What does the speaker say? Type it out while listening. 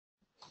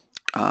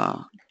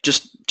Uh,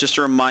 just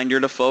a reminder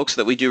to folks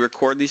that we do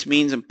record these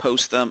meetings and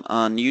post them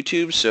on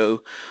YouTube,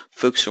 so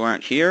folks who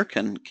aren't here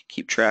can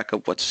keep track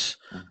of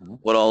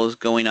what all is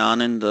going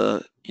on in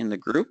the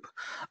group.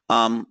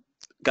 Um,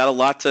 got a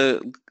lot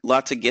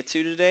to get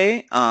to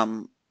today.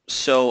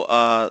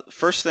 So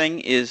first thing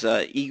is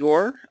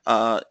Igor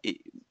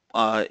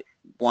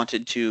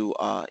wanted to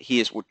he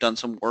has done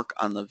some work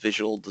on the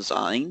visual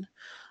design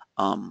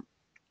um,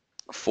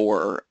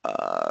 for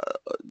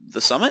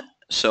the summit.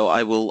 So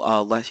I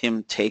will let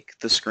him take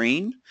the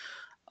screen,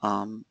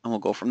 and we'll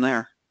go from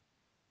there.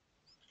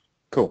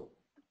 Cool.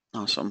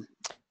 Awesome.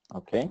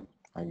 Okay,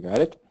 I got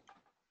it.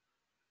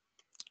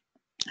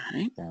 All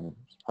right. And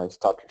I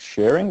started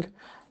sharing.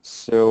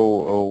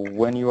 So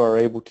when you are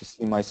able to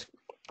see my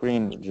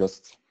screen,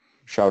 just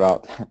shout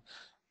out.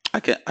 I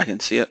can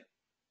see it.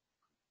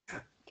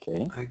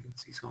 Okay. I can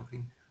see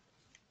something.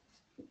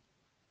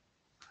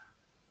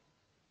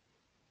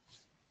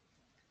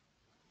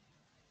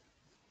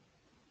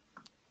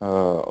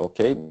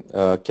 Okay.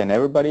 Can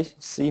everybody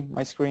see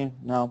my screen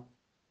now?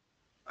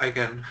 I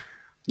can.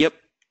 Yep.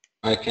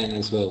 I can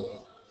as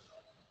well.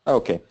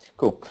 Okay,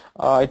 cool.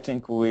 I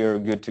think we're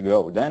good to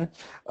go then.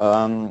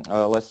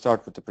 Let's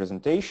start with the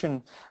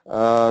presentation.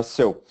 First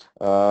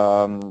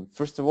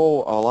of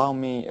all, allow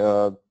me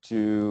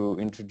to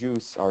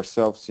introduce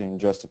ourselves in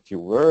just a few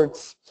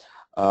words.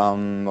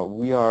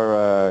 We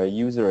are a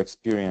user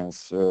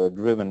experience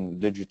driven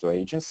digital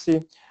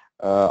agency.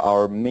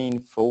 Our main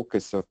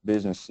focus of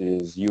business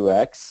is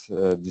UX,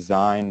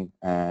 design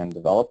and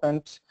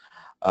development.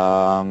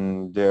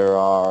 There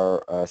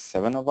are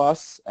 7 of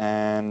us,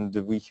 and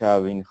we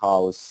have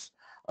in-house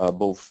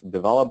both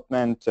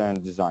development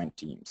and design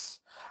teams.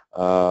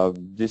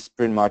 This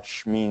pretty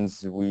much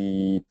means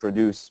we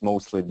produce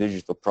mostly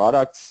digital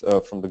products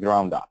from the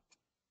ground up.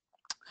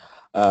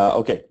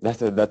 Okay,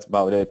 that's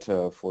about it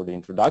for the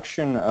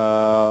introduction.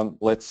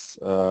 Let's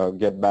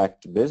get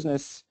back to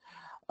business.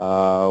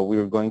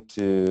 We're going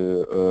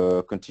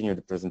to continue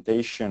the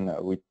presentation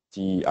with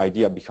the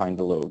idea behind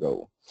the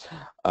logo.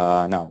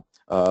 Now,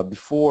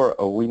 before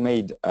we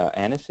made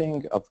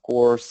anything, of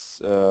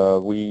course,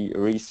 we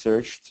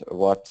researched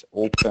what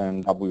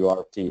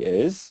OpenWrt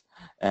is,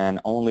 and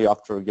only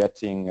after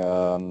getting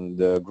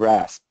the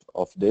grasp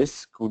of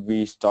this could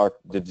we start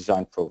the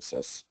design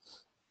process.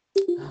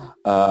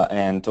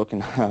 And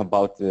talking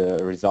about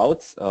the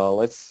results,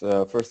 let's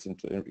first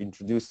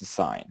introduce the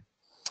sign.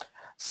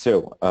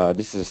 So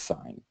this is a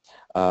sign.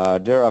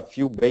 There are a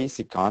few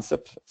basic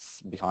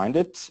concepts behind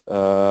it.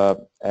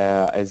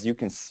 As you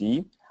can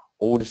see,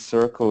 all the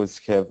circles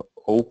have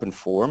open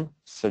form,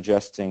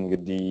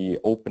 suggesting the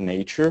open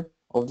nature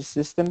of the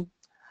system.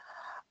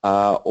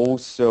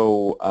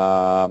 Also,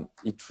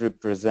 it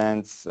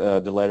represents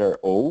the letter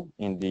O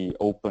in the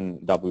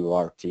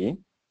OpenWrt.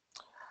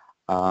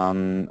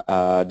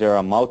 There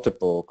are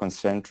multiple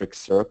concentric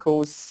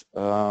circles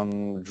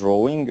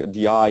drawing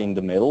the eye in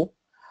the middle,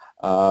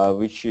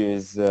 which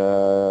is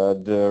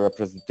the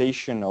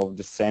representation of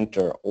the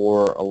center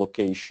or a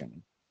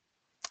location.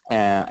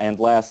 And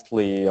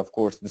lastly, of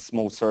course, the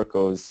small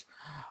circles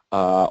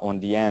on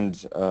the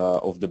end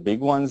of the big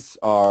ones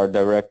are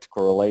direct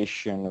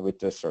correlation with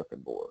the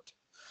circuit board.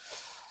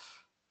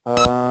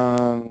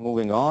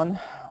 Moving on,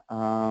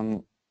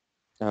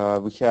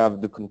 we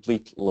have the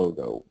complete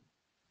logo.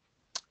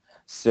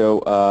 So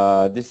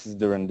this is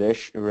the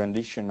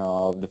rendition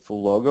of the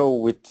full logo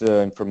with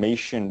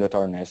information that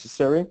are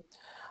necessary,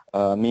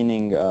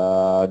 meaning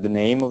the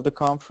name of the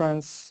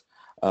conference,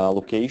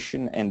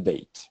 location, and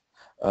date.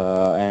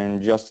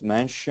 And just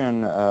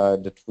mention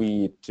that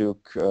we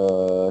took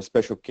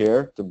special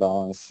care to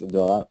balance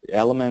the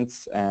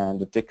elements and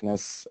the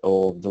thickness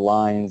of the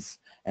lines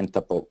and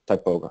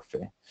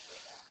typography.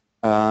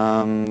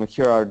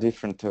 Here are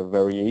different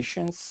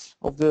variations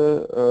of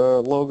the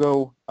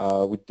logo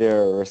with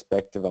their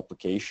respective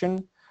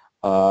application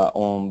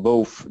on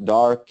both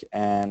dark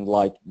and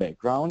light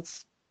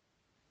backgrounds.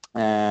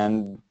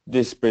 And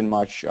this pretty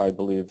much, I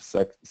believe,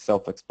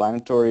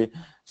 self-explanatory,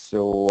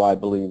 so I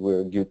believe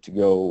we're good to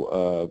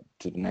go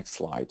to the next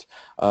slide.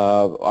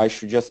 I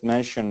should just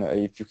mention,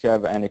 if you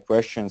have any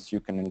questions, you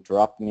can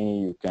interrupt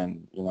me, you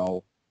can,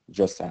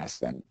 just ask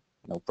them,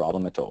 no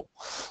problem at all.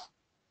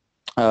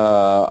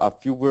 A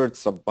few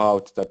words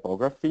about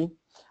typography.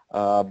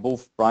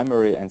 Both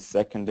primary and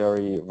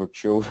secondary were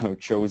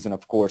chosen,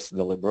 of course,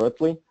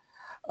 deliberately.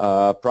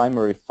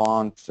 Primary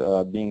font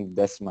being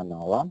Decima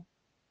Nova,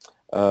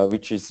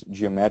 which is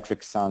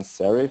geometric sans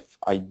serif,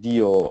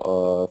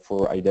 ideal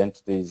for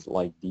identities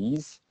like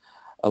these,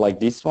 like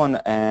this one,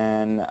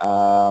 and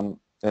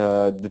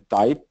the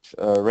type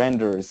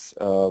renders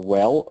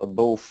well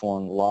both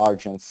on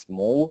large and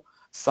small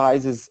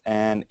sizes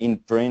and in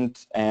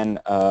print and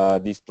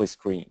display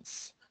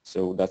screens.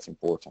 So that's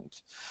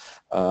important.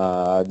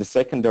 The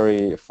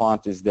secondary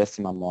font is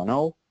Decima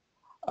Mono.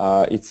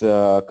 It's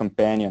a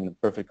companion,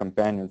 perfect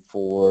companion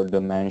for the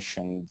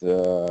mentioned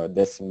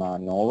Decima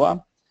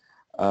Nova.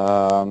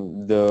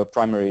 The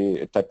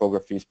primary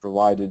typography is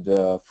provided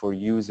for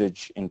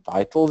usage in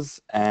titles,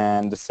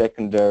 and the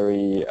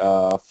secondary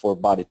for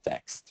body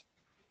text.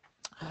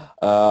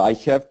 I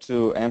have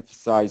to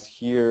emphasize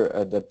here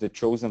that the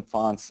chosen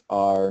fonts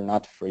are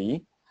not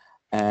free,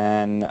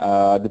 and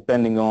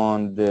depending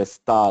on the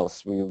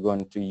styles we're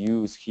going to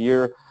use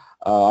here,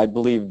 I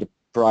believe the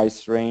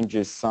price range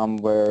is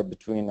somewhere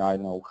between, I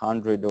don't know,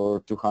 $100 or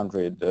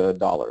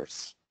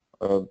 $200,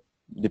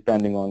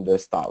 depending on the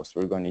styles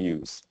we're going to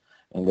use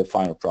in the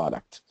final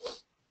product.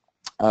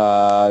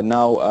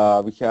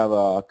 Now we have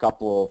a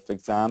couple of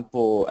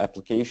example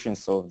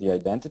applications of the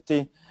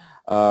identity.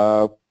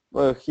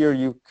 Well, here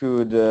you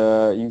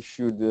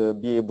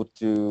should be able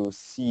to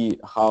see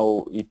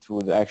how it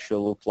would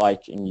actually look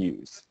like in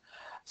use.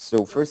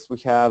 So first we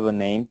have a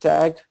name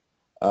tag,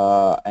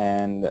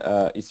 and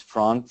its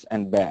front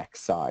and back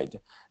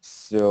side.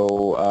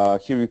 So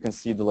here you can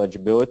see the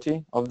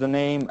legibility of the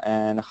name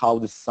and how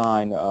the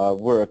sign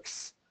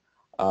works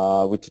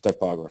with the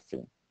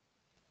typography.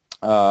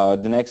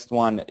 The next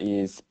one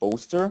is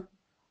poster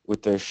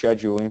with the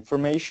schedule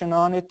information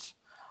on it.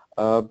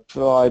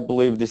 So I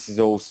believe this is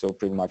also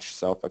pretty much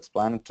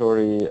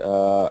self-explanatory,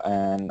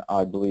 and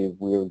I believe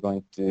we're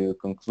going to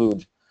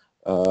conclude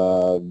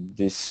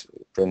this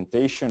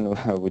presentation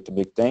with a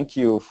big thank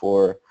you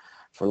for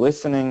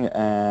listening,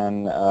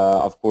 and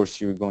of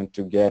course you're going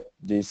to get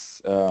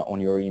this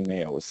on your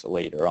emails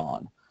later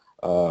on.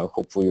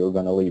 Hopefully you're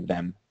going to leave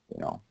them,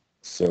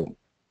 so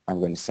I'm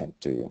going to send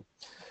it to you.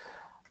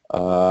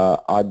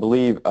 I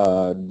believe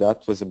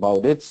that was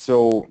about it,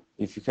 so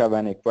if you have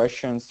any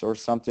questions or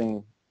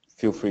something,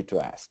 feel free to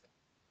ask.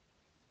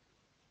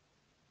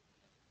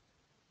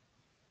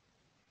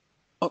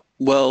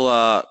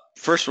 Well,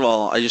 first of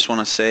all, I just want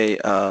to say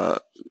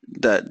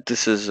that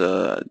this is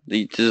a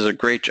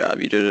great job.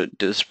 You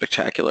did a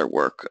spectacular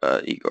work,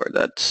 Igor.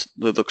 That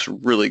looks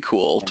really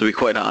cool, to be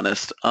quite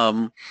honest.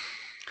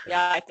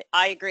 Yeah,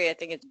 I agree. I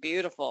think it's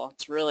beautiful.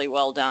 It's really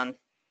well done.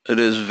 It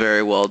is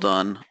very well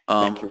done.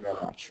 Thank you very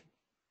much.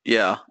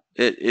 Yeah,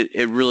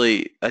 it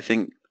really, I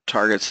think,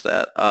 targets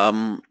that.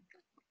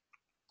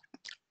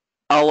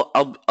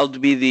 I'll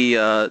be the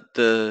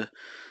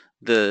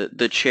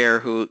chair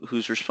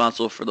who's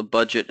responsible for the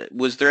budget.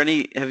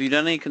 Have you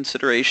done any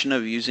consideration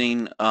of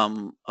using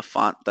a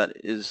font that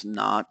is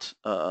not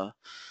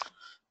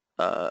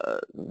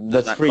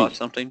that's free. Cost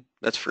something?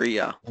 That's free,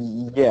 yeah.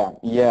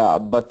 Yeah,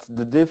 but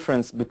the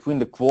difference between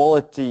the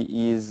quality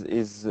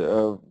is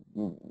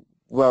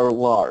very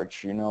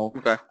large,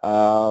 Okay.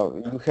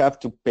 You have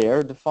to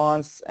pair the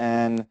fonts,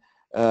 and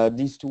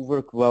these two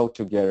work well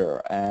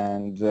together.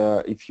 And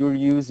if you're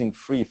using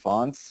free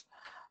fonts,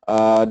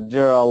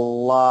 there are a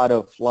lot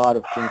of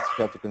things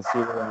you have to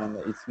consider, and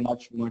it's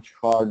much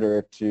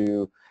harder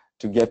to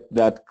get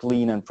that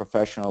clean and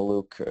professional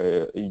look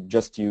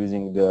just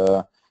using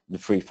the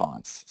free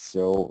fonts.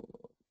 So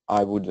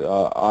I would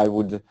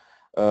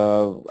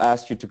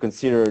ask you to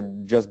consider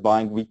just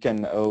buying. We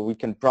can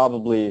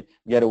probably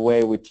get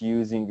away with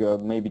using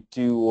maybe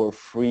 2 or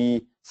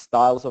 3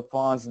 styles of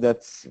fonts.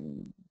 That's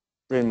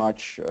pretty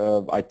much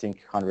I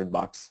think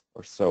 $100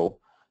 or so.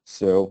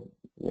 So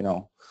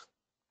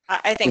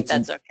I think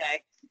that's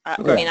okay.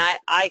 I mean,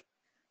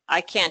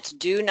 I can't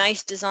do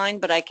nice design,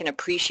 but I can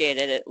appreciate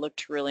it. It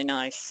looked really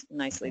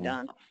nicely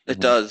done.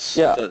 It does.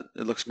 Yeah.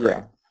 It looks great.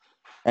 Yeah.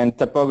 And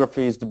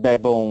typography is the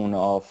backbone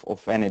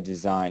of any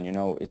design.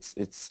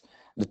 It's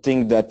the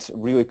thing that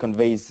really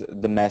conveys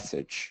the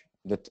message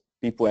that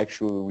people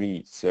actually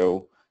read.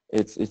 So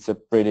it's a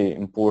pretty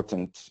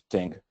important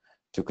thing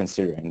to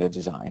consider in the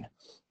design.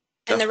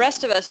 And the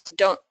rest of us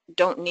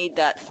don't need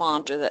that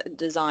font or that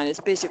design. It's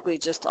basically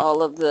just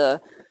all of the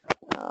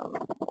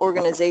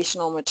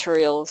organizational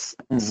materials,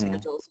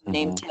 schedules,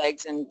 name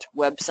tags, and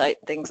website,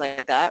 things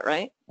like that,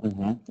 right?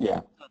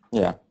 Yeah.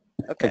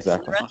 Okay,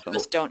 exactly. so the rest of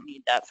us don't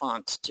need that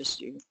font,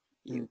 just you.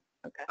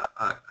 Okay.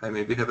 I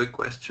maybe have a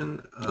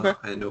question. Okay.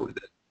 I know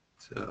that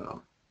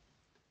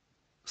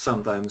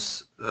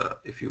sometimes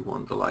if you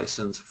want a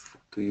license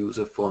to use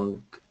a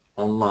font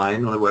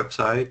online on a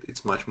website,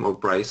 it's much more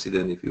pricey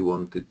than if you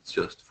want it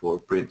just for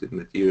printed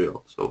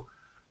material. So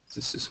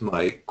this is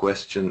my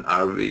question.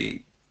 Are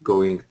we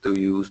going to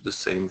use the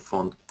same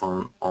font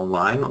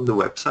online on the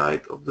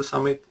website of the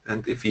summit?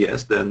 And if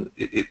yes, then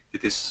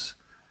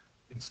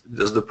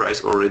does the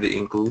price already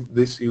include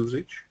this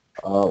usage?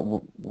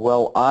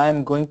 Well,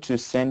 I'm going to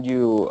send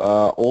you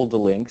all the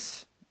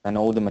links and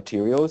all the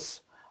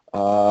materials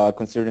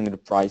considering the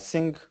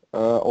pricing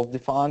of the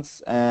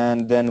fonts,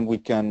 and then we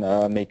can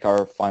make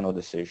our final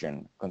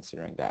decision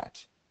considering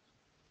that.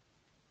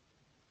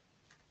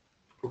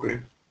 Okay.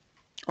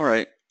 All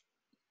right.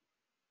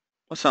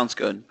 That sounds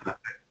good.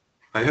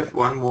 I have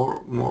one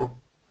more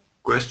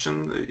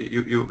question.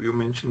 You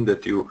mentioned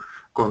that you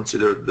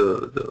consider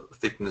the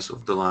thickness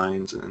of the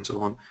lines and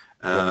so on.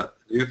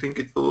 Do you think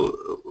it will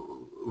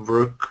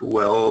work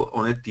well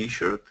on a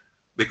T-shirt?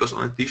 Because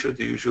on a T-shirt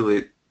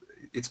usually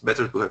it's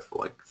better to have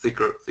like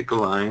thicker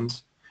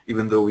lines,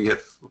 even though we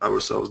have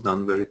ourselves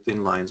done very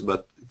thin lines,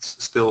 but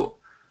it's still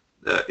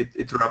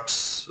it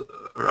rubs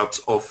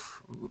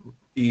off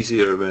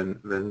easier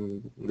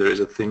when there is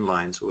a thin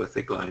line. So a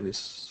thick line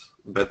is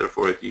better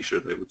for a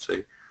T-shirt, I would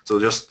say. So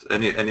just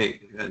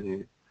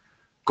any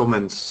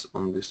comments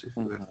on this if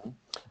you have.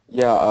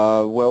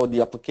 Yeah, well,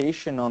 the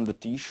application on the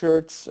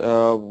T-shirts,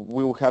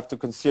 we will have to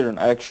consider. And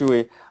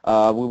actually,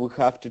 we will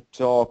have to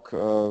talk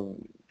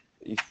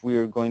if we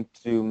are going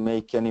to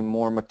make any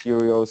more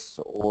materials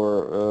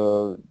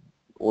or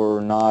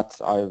not.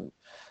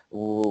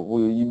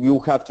 We'll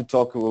have to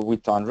talk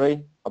with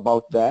Andre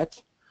about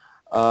that.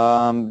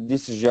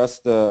 This is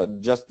just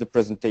the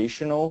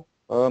presentational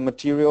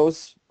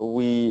materials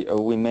we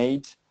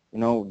made, you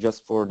know,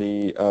 just for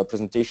the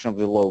presentation of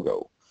the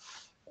logo.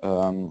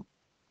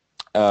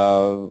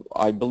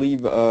 I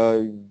believe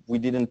we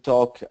didn't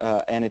talk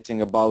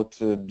anything about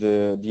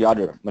the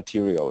other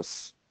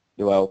materials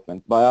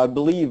development, but I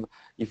believe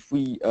if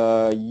we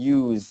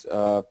use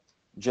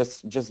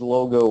just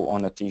logo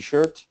on a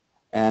T-shirt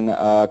and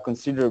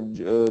consider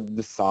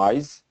the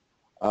size,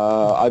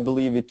 I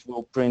believe it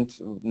will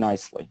print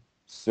nicely.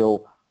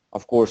 So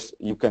of course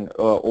you can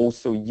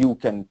also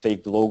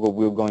take the logo.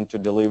 We're going to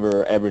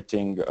deliver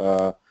everything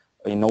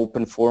in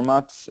open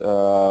formats,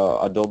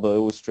 Adobe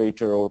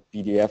Illustrator or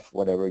PDF,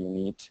 whatever you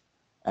need,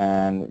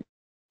 and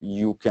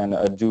you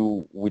can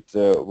do with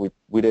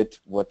it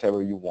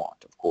whatever you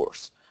want, of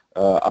course.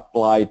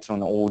 Apply it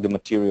on all the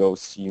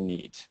materials you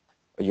need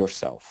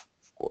yourself,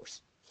 of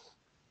course.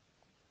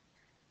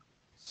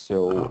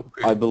 So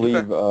I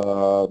believe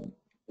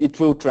it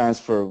will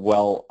transfer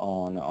well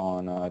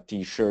on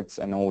T-shirts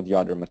and all the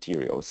other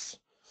materials.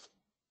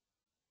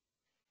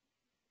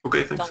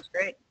 Okay, thanks. Sounds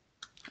great.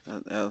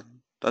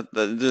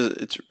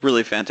 It's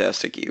really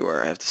fantastic,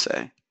 Igor, I have to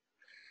say.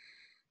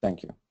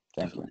 Thank you.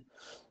 Thank you.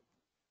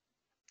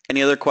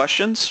 Any other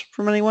questions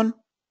from anyone?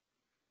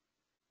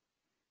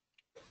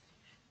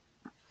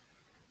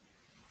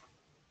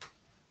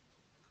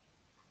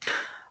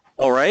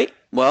 All right.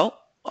 Well,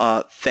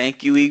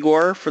 thank you,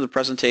 Igor, for the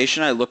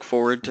presentation. I look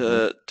forward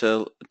to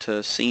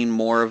seeing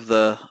more of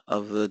the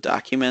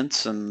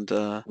documents, and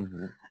we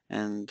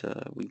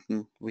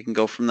can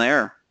go from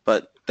there.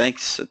 But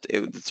thanks. It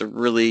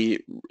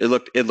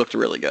looked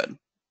really good.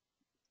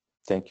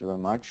 Thank you very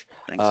much.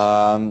 Thanks.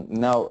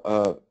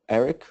 Now,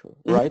 Eric,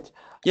 right?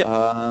 Yep.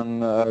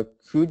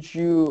 Could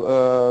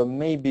you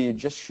maybe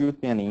just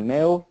shoot me an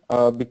email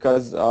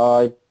because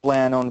I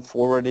plan on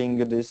forwarding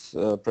this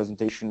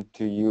presentation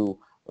to you,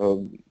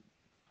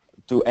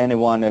 to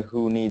anyone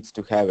who needs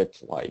to have it.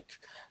 Like,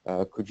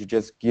 could you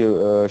just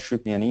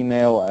shoot me an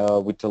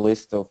email with a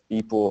list of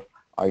people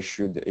I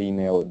should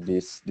email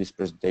this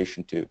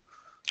presentation to?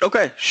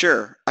 Okay,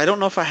 sure. I don't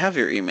know if I have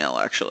your email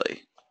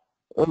actually.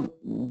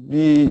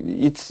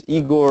 It's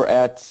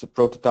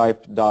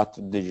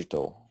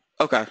igor@prototype.digital.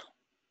 Okay.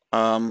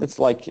 It's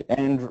like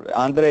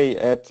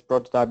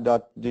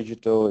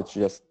Andre@prototype.digital. It's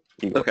just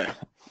Igor. Okay.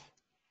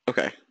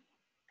 Okay.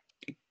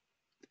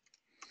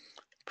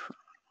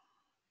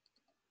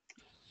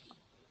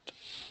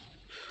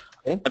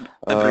 Okay.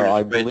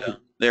 I believe.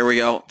 There we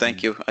go.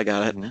 Thank you. I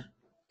got it.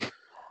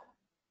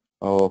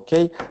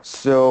 Okay,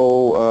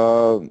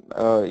 so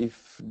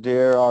if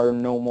there are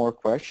no more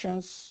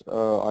questions,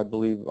 I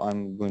believe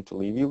I'm going to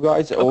leave you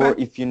guys. Okay. Or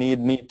if you need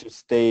me to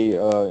stay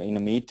in a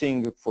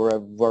meeting for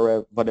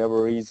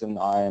whatever reason,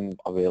 I'm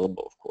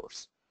available, of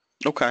course.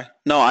 Okay.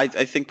 No, I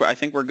think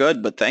we're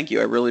good, but thank you.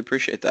 I really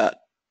appreciate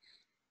that.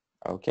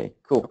 Okay,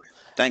 cool. Okay.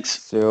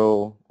 Thanks.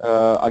 So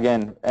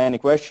again, any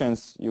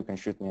questions, you can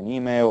shoot me an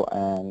email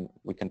and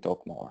we can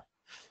talk more.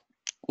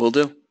 Will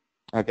do.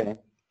 Okay.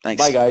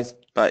 Thanks. Bye, guys.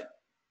 Bye.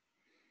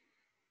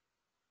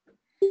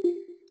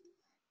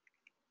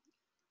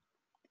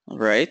 All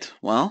right,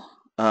 well,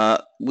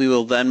 we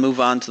will then move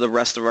on to the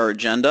rest of our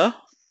agenda.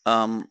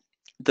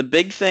 The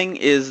big thing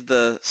is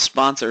the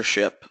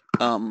sponsorship.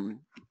 The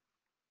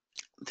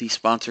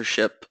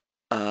sponsorship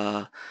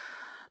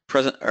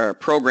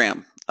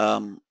program.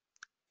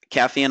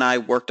 Kathy and I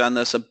worked on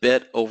this a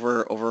bit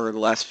over the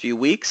last few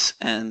weeks,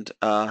 and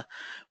kind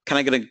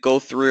of going to go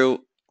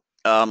through.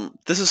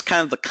 This is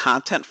kind of the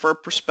content for a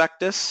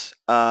prospectus.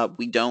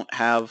 We don't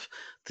have.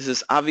 This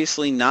is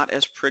obviously not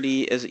as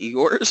pretty as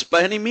Igor's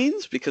by any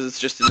means because it's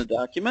just in a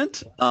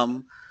document,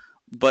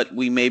 but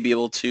we may be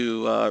able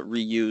to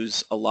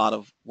reuse a lot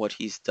of what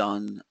he's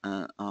done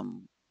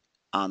on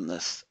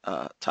this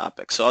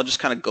topic. So I'll just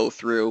kind of go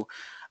through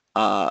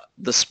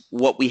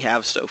what we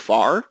have so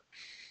far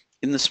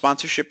in the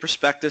sponsorship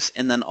prospectus,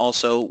 and then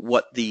also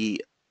what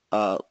the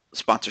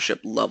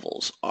sponsorship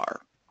levels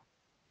are.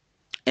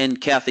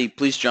 And Kathy,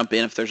 please jump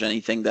in if there's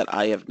anything that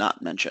I have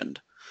not mentioned.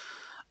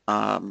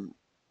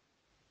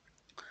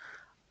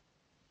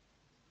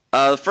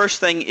 The first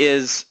thing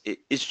is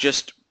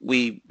just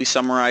we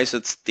summarize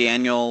it's the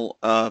annual.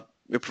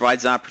 It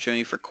provides an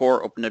opportunity for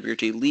core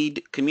OpenWrt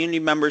lead community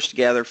members to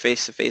gather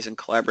face-to-face and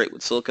collaborate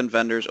with silicon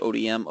vendors,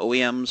 ODM,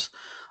 OEMs,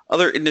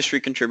 other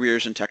industry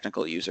contributors, and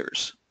technical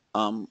users.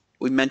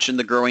 We mentioned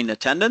the growing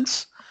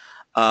attendance,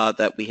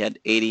 that we had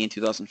 80 in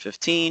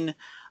 2015.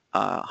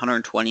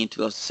 120 in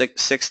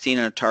 2016,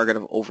 and a target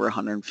of over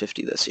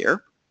 150 this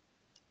year.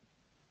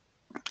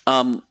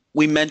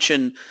 We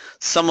mentioned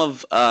some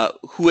of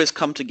who has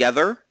come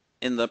together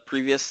in the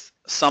previous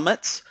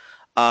summits,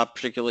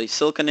 particularly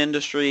Silicon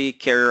Industry,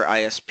 Carrier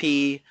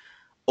ISP,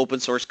 open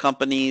source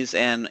companies,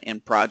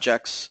 and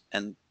projects,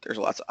 and there's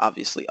lots of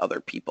obviously other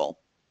people.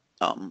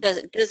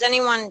 Does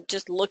anyone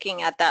just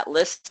looking at that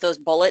list, those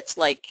bullets,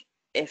 like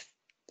if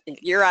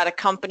you're at a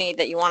company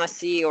that you want to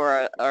see,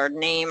 or a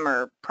name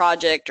or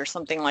project or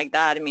something like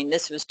that, I mean,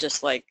 this was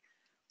just like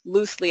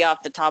loosely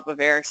off the top of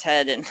Eric's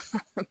head and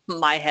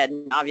my head,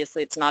 and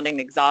obviously it's not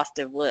an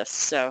exhaustive list.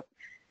 So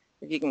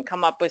if you can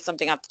come up with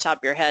something off the top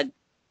of your head,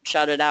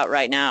 shout it out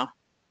right now.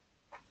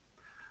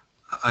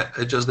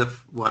 I just have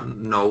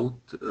one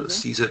note.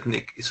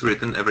 CZNIC is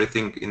written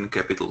everything in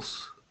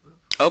capitals.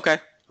 Okay.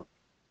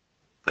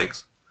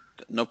 Thanks.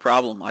 No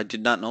problem. I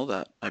did not know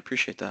that. I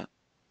appreciate that.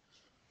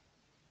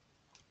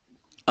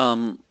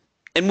 And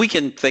we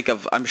can think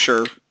of, I'm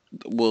sure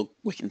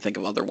we can think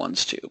of other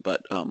ones too,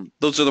 but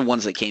those are the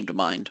ones that came to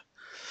mind.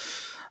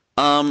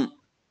 The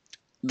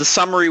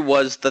summary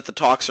was that the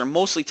talks are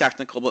mostly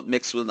technical, but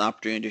mixed with an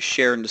opportunity to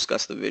share and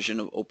discuss the vision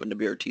of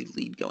OpenWrt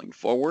lead going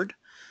forward.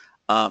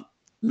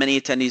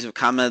 Many attendees have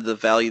commented the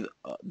value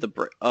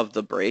of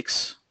the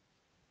breaks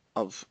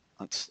of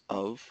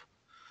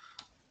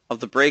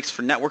the breaks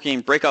for networking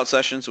and breakout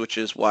sessions, which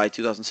is why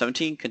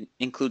 2017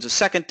 includes a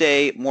second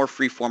day, more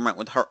free format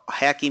with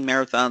hacking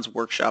marathons,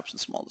 workshops, and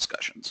small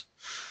discussions.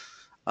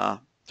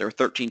 There were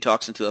 13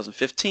 talks in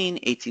 2015,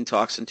 18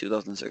 talks in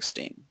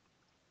 2016.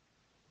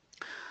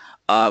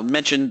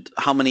 Mentioned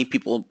how many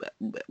people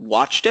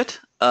watched it.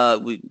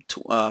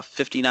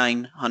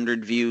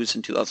 5,900 views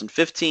in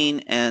 2015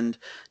 and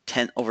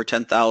over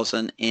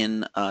 10,000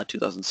 in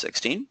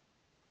 2016.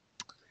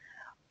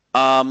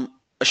 A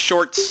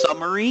short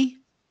summary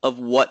of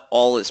what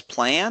all is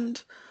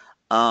planned,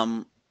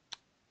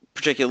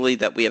 particularly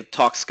that we have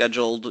talks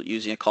scheduled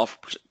using a call for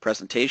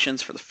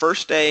presentations for the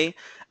first day. And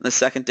the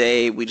second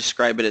day, we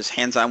describe it as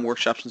hands-on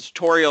workshops and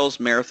tutorials,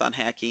 marathon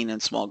hacking,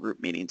 and small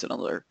group meetings and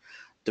other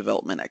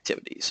development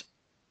activities.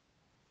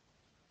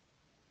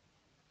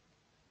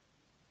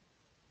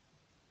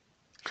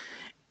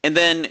 And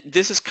then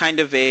this is kind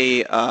of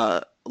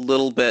a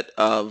little bit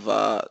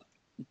of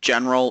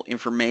general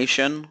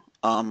information.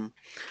 I'm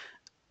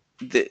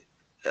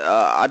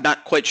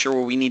not quite sure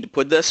where we need to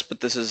put this,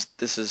 but this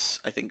is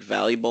I think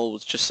valuable.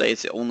 Let's just say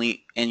it's the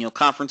only annual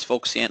conference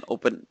focusing on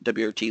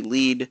OpenWrt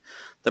lead,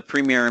 the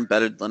premier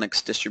embedded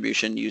Linux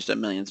distribution used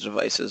on millions of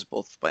devices,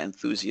 both by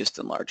enthusiasts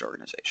and large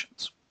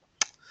organizations.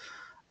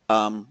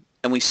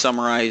 And we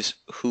summarize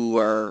who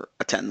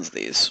attends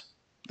these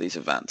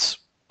events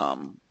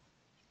and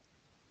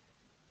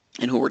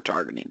who we're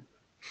targeting.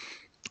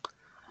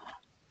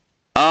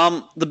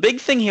 The big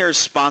thing here is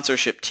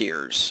sponsorship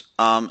tiers,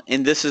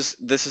 and this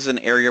is an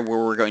area where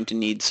we're going to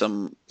need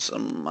some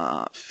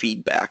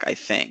feedback, I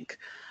think.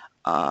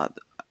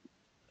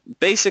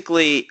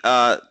 Basically,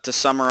 to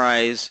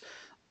summarize,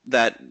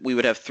 that we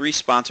would have 3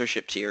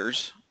 sponsorship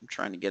tiers. I'm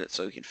trying to get it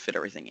so we can fit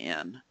everything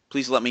in.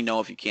 Please let me know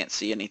if you can't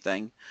see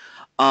anything.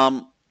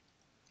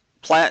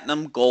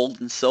 Platinum,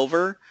 gold, and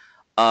silver.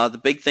 The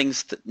big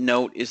things to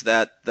note is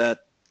that the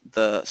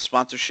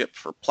sponsorship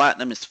for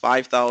platinum is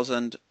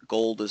 5,000,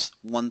 gold is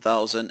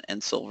 1,000,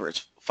 and silver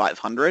is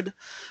 500.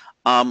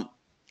 A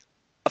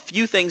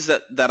few things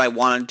that I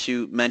wanted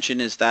to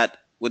mention is that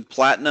with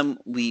platinum,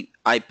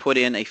 I put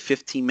in a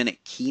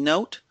 15-minute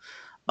keynote.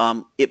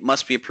 It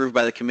must be approved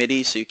by the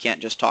committee, so you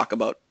can't just talk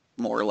about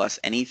more or less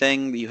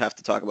anything. You have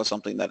to talk about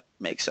something that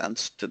makes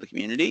sense to the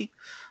community.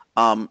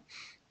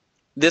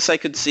 This I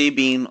could see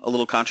being a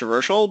little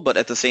controversial, but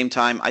at the same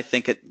time, I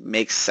think it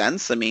makes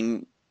sense. I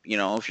mean, you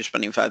know, if you're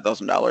spending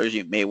 $5,000,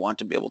 you may want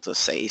to be able to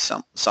say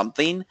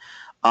something.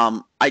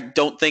 I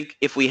don't think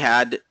if we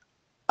had,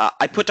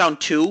 I put down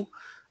 2.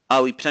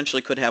 We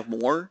potentially could have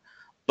more,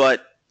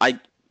 but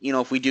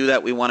if we do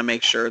that, we want to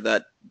make sure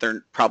that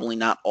they're probably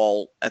not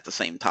all at the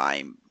same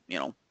time,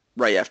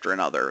 right after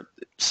another.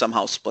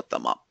 Somehow split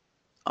them up.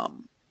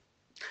 I'm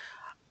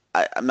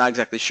not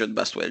exactly sure the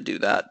best way to do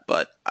that,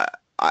 but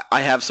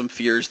I have some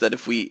fears that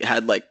if we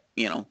had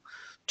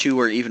 2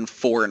 or even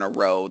 4 in a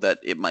row, that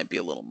it might be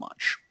a little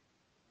much.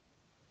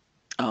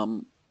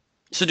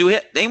 So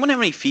does anyone have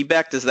any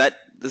feedback? Does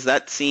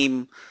that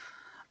seem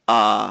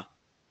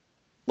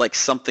like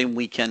something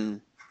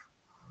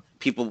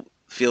people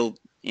feel,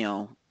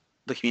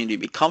 the community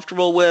be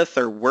comfortable with,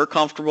 or we're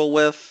comfortable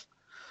with?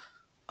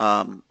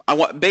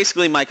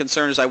 Basically my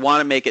concern is I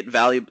want to make it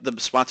the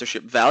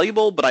sponsorship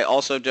valuable, but I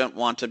also don't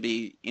want to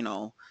be,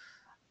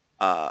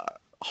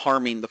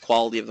 harming the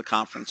quality of the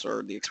conference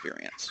or the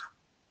experience.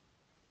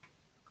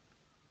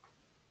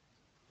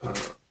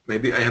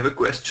 Maybe I have a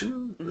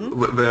question.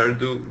 Where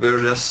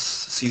does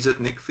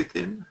CZNIC fit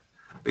in?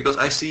 Because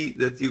I see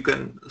that you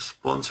can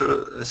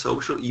sponsor a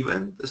social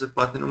event as a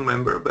platinum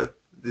member, but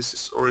this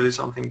is already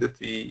something that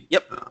we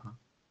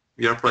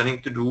are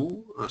planning to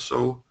do.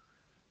 So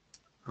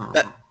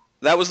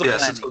that was the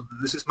plan. So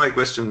this is my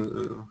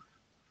question.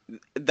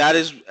 that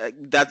is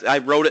that I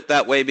wrote it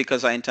that way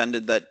because I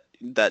intended that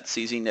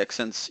CZ Nick,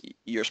 since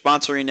you're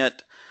sponsoring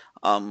it,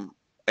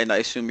 and I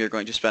assume you're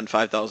going to spend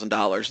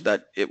 $5,000,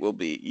 that it will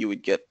be, you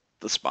would get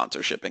the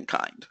sponsorship in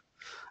kind.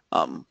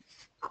 Oh,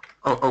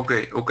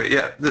 okay,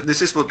 yeah.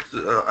 This is what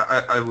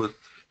I would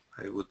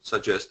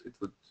suggest. It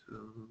would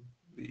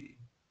be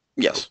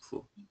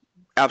helpful.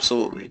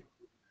 Absolutely.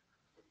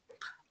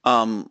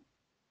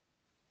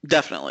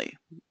 Definitely.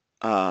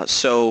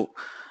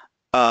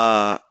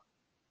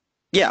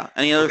 Yeah.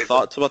 Any other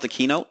thoughts about the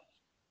keynote?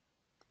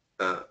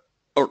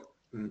 Or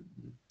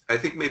I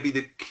think maybe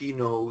the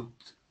keynote,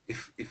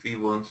 if we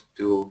want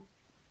to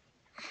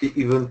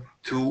even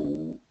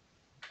two,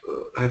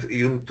 have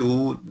even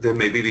two, then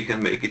maybe we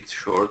can make it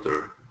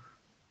shorter.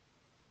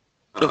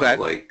 Okay.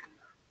 Like,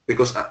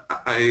 because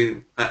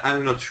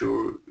I'm not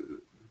sure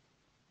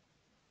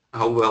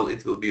how well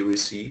it will be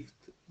received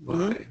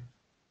by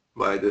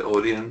the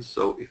audience.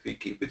 So if we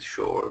keep it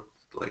short,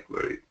 like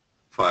very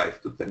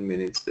 5 to 10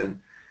 minutes,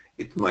 then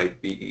it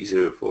might be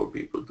easier for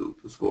people to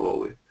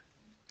swallow it.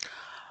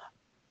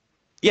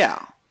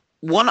 Yeah.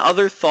 One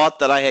other thought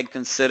that I had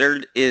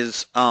considered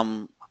is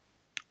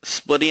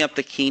splitting up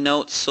the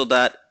keynotes so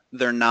that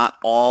they're not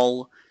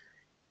all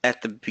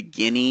at the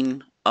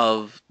beginning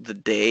of the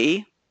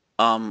day,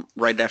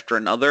 right after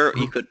another.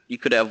 You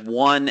could have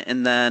one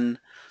and then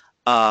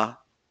no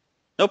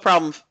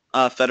problem,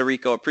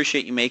 Federico.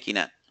 Appreciate you making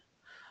it.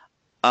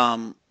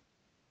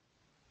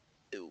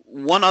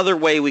 One other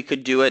way we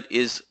could do it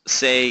is,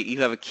 say you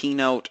have a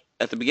keynote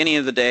at the beginning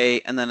of the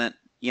day, and then a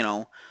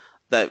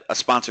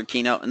sponsored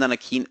keynote, and then a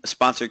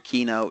sponsored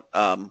keynote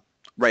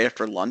right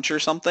after lunch or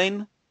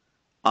something.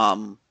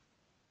 I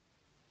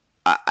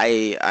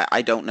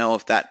don't know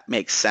if that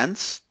makes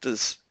sense.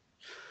 Does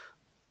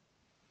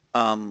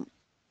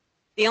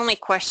The only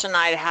question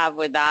I'd have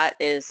with that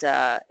is,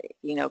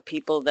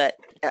 people that,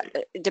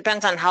 it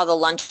depends on how the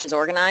lunch is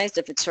organized.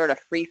 If it's sort of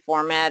free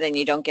format and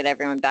you don't get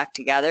everyone back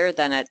together,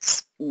 then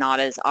it's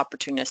not as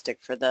opportunistic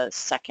for the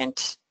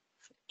second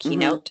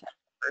keynote. The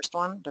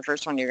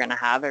first one you're going to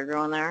have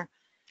everyone there.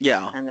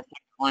 Yeah. And the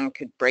second one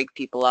could break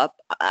people up.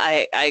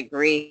 I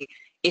agree.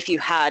 If you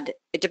had,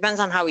 it depends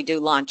on how we do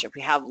lunch. If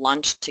we have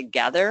lunch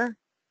together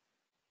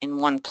in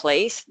one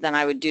place, then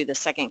I would do the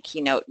second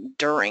keynote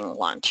during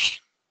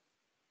lunch.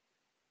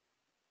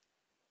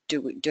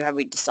 Have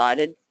we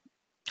decided?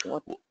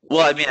 Well,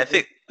 I mean,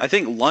 I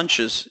think lunch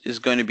is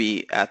going to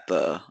be at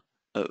the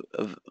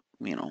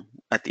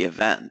at the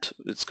event.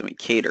 It's going to be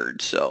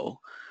catered. So,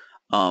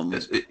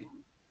 yes,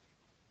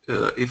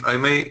 if I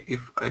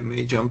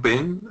may jump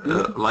in,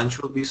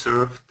 lunch will be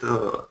served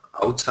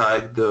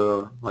outside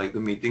the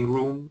meeting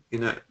room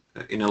in a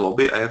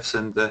lobby. I have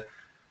sent a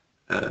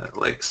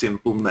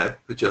simple map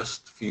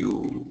just a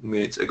few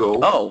minutes ago.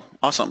 Oh,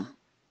 awesome.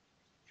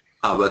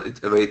 But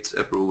it awaits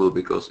approval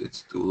because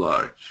it's too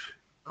large.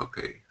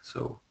 Okay,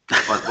 so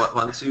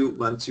once you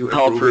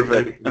approve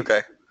it,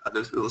 okay,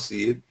 others will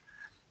see it,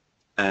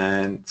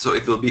 and so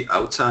it will be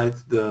outside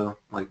the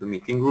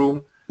meeting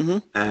room.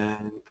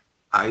 And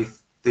I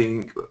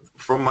think,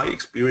 from my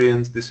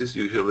experience, this is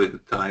usually the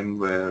time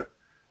where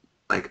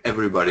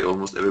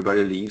almost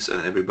everybody leaves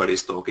and everybody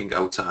is talking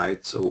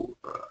outside. So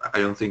I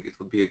don't think it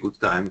would be a good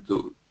time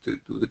to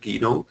do the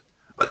keynote.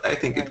 But I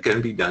think it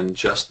can be done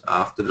just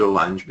after the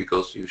lunch,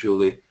 because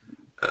usually,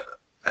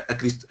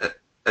 at least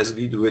as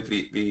we do it,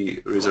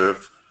 we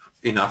reserve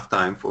enough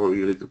time for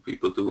really the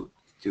people to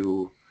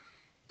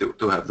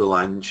have the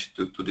lunch,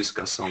 to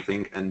discuss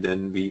something, and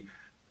then we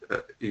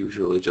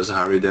usually just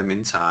hurry them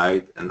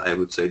inside. And I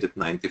would say that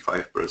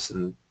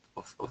 95%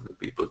 of the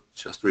people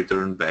just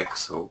return back.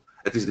 So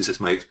at least this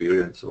is my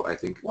experience. So I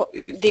think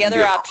the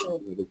other option,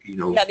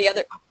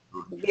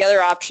 the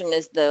other option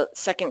is the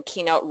second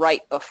keynote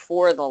right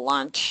before the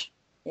lunch,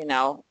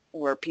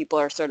 where people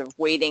are sort of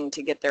waiting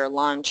to get their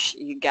lunch.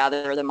 You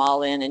gather them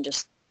all in and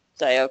just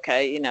say,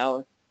 okay,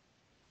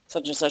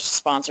 such and such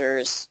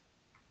sponsors.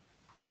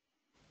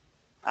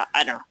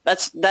 I don't know.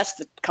 That's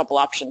the couple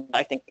options.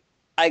 I think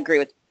I agree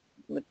with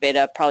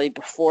Beta. Probably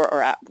before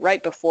or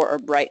right before or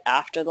right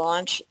after the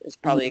lunch is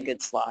probably a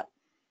good slot.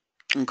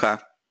 Okay.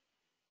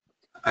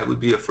 I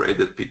would be afraid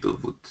that people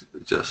would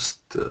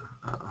just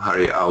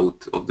hurry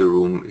out of the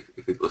room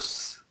if it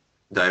was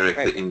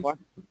directly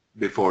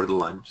before the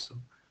lunch. So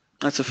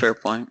that's a fair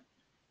point.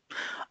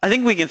 I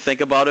think we can think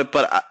about it,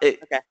 but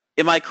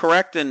am I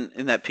correct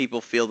in that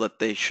people feel that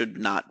they should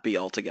not be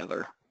all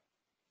together?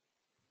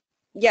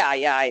 Yeah.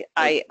 I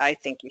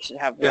think you should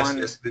have one.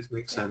 Yes, this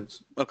makes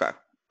sense. Okay.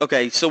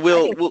 So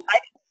I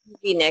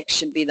think Nick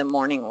should be the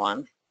morning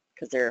one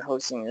because they're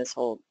hosting this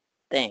whole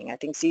thing. I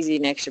think CZ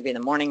Nick should be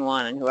the morning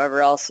one, and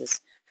whoever else is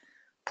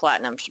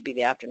platinum should be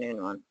the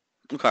afternoon one.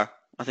 Okay,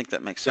 I think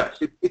that makes sense.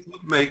 Yeah, it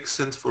would make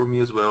sense for me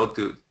as well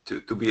to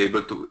be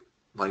able to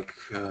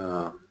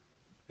to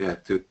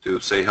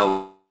say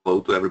hello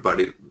to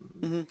everybody,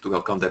 to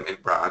welcome them in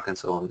Prague and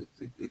so on.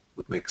 It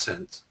would make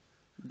sense.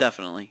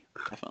 Definitely.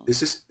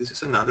 This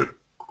is another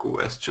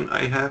question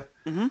I have.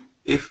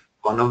 If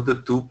one of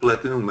the two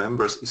platinum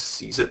members is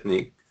CZ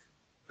Nick,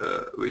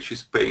 which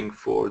is paying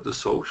for the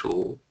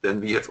social, then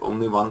we have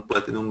only one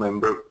platinum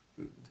member,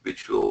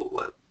 which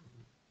will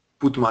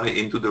put money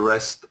into the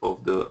rest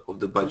of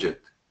the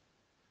budget.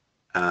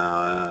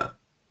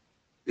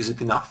 Is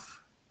it enough?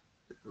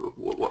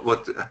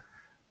 What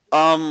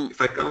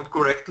if I count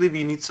correctly,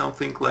 we need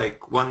something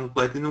like one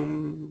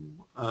platinum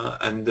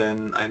and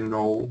then I don't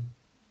know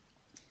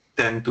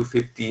 10 to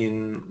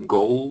 15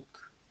 gold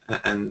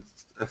and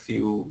a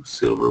few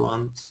silver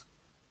ones.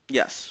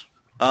 Yes.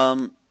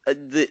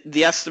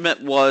 The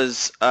estimate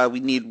was we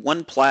need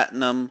one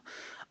platinum,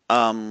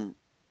 5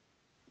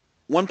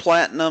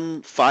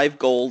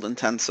 gold, and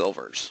 10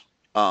 silvers,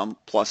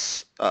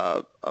 plus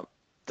the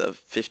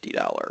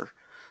 $50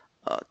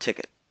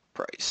 ticket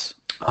price.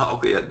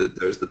 Okay, yeah,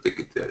 there's the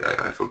ticket.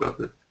 I forgot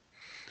that.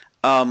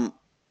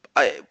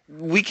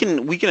 We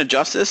can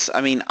adjust this.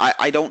 I mean,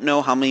 I don't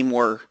know how many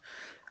more.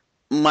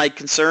 My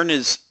concern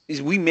is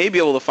we may be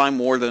able to find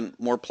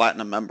more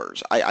platinum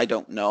members. I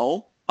don't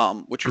know,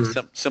 which would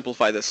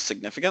simplify this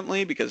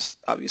significantly because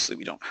obviously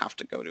we don't have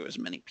to go to as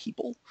many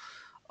people.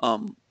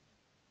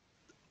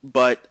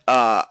 But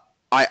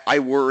I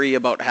worry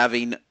about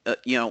having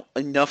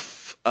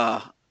enough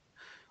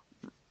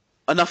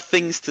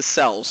things to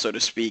sell, so to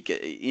speak.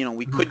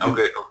 We could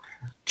do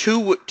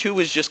two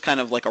is just kind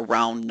of like a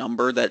round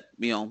number that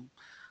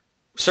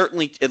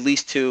certainly at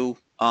least 2.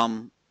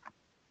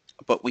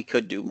 But we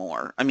could do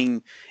more. I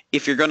mean,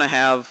 if you're going to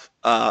have,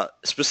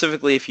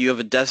 specifically if you have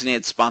a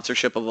designated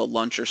sponsorship of a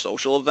lunch or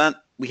social event,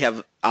 we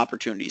have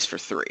opportunities for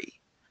 3.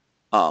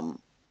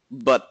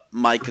 But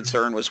my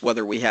concern was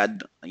whether we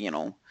had,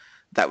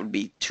 that would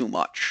be too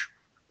much,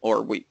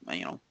 or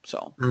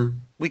so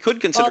we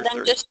could consider.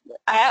 Well, then 3.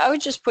 I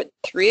would just put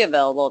 3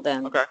 available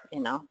then. Okay.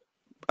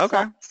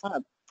 Okay.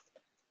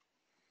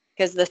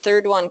 Because the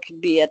third one could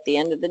be at the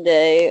end of the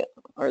day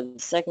or the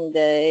second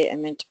day. I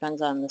mean, it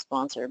depends on the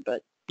sponsor,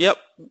 but. Yep.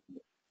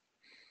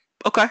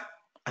 Okay.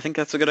 I think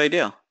that's a good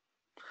idea.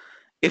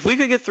 If we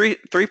could get 3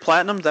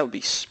 platinums, that would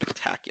be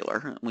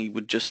spectacular. We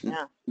would just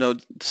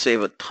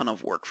save a ton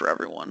of work for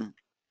everyone.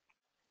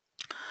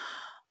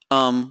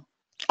 All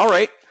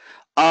right.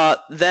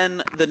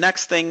 Then the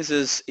next things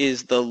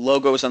is the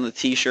logos on the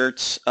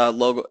t-shirts.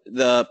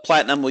 The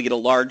platinum, we get a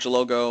large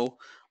logo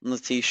on the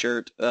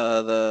t-shirt.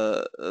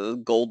 The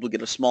gold would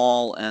get a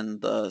small,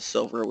 and the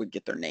silver would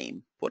get their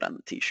name put on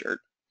the t-shirt.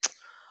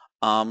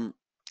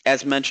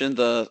 As mentioned,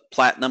 the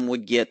platinum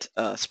would get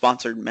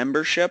sponsored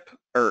membership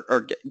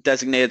or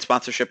designated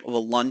sponsorship of a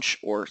lunch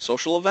or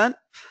social event.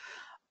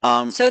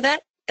 So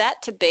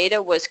that to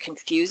beta was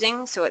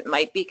confusing, so it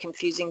might be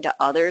confusing to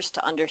others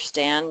to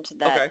understand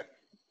that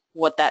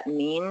what that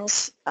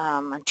means.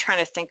 I'm trying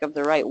to think of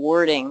the right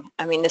wording.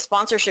 I mean, the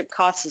sponsorship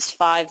cost is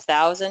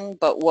 $5,000,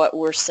 but what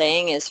we're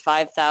saying is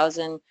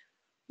 $5,000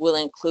 will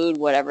include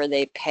whatever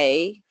they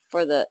paying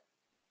for the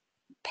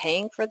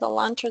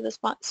lunch or the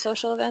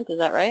social event. Is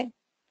that right?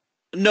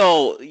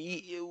 No,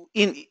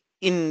 in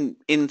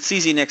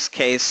CZ Nick's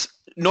case,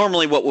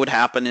 normally what would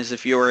happen is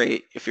if you're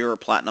a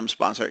platinum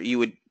sponsor, you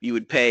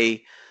would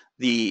pay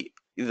the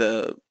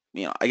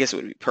I guess it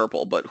would be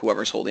Purple, but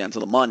whoever's holding onto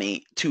the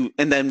money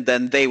and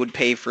then they would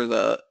pay for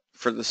the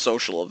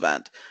social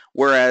event.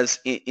 Whereas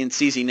in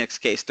CZ Nick's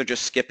case, they're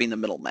just skipping the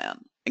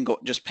middleman and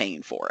just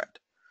paying for it.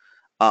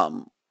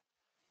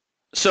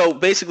 So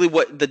basically,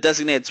 what the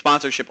designated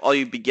sponsorship, all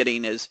you'd be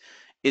getting is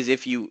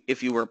if you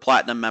were a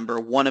platinum member,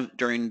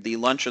 during the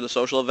lunch or the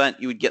social event,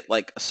 you would get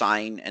like a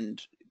sign,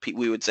 and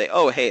we would say,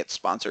 oh, hey, it's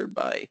sponsored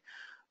by,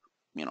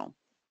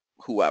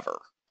 whoever.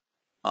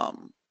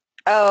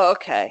 Oh,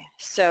 okay.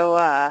 So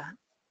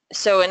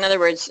in other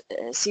words,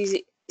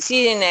 CZ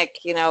Nick,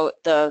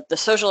 the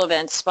social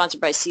event's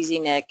sponsored by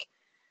CZ Nick,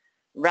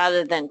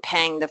 rather than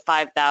paying the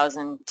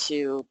 $5,000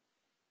 to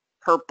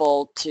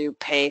Purple to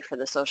pay for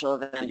the social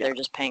event, they're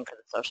just paying for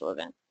the social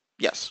event.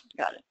 Yes.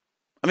 Got it.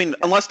 I mean,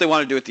 unless they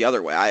want to do it the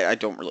other way, I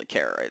don't really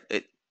care.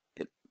 It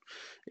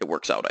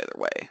works out either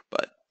way,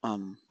 but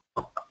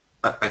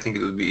I think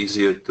it would be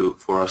easier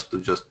for us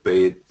to just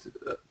pay it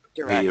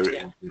direct. Here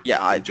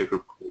in Czech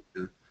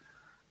Republic.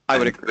 I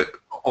would agree.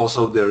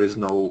 Also, there is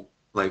no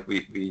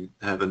we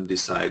haven't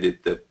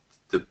decided that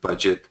the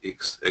budget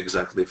is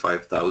exactly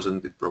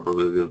 5,000. It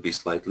probably will be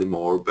slightly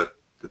more, but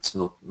it's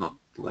not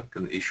like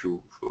an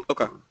issue.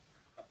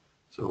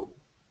 So.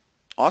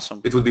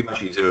 Awesome. It would be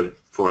much easier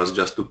for us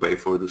just to pay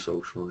for the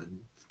social and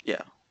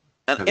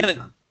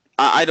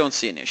I don't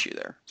see an issue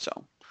there.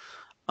 So,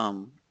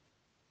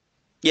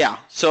 yeah.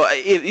 So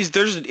if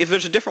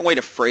there's a different way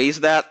to phrase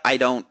that, I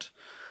don't.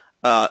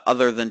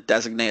 Other than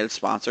designated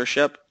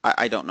sponsorship,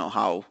 I don't know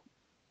how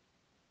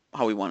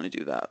we want to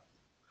do that.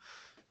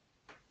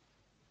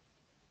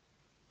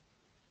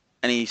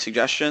 Any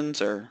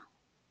suggestions or?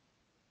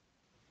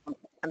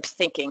 I'm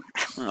thinking.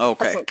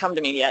 Okay. It hasn't come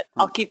to me yet.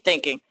 I'll keep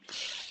thinking.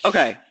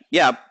 Okay.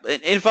 Yeah.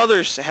 And if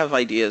others have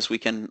ideas, we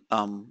can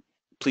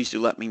please do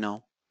let me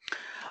know.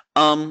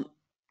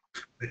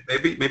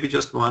 Maybe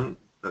just one.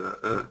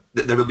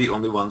 There will be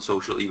only one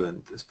social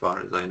event, as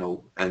far as I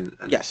know, and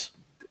yes,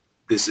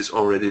 this is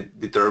already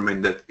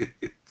determined that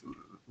it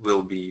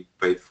will be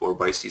paid for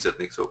by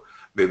CZNIC. So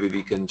maybe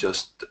we can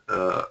just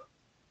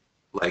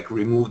like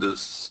remove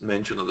this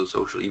mention of the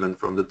social event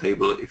from the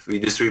table if we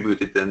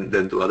distribute it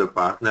then to other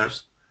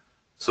partners,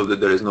 so that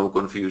there is no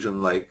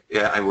confusion like,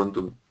 yeah, I want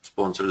to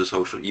sponsor the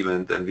social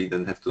event, and we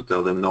then have to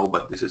tell them no,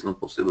 but this is not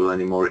possible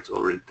anymore, it's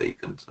already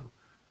taken. So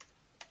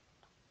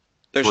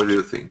what do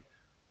you think?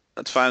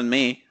 That's fine with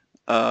me.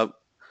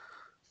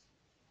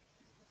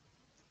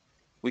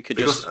 We could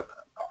because just,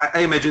 I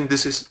imagine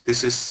this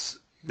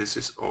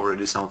is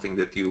already something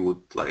that you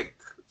would like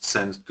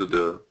send to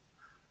the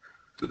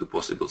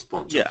possible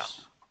sponsors. Yeah.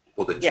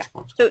 Potential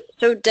sponsors.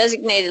 So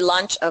designated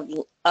lunch of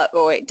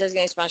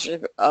designated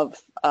sponsorship of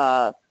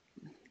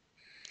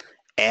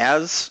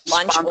as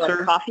lunch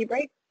sponsor? or coffee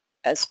break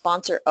as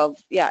sponsor of,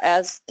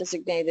 as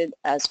designated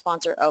as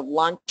sponsor of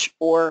lunch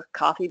or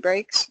coffee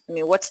breaks. I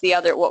mean, what was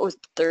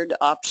the third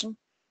option?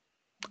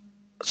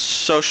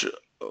 Social.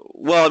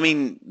 Well, I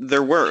mean,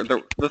 there were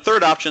the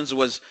third options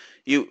was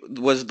the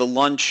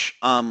lunch,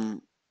 the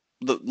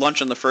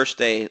lunch on the first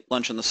day,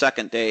 lunch on the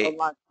second day,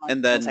 lunch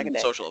and on the second then day.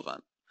 social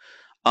event.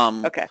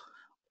 Okay.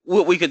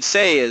 What we could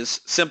say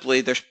is simply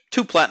there's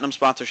 2 platinum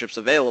sponsorships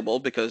available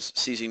because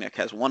CZNIC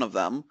has one of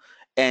them,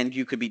 and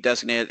you could be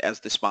designated as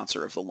the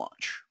sponsor of the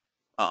lunch.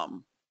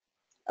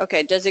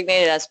 Okay,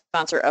 designated as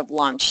sponsor of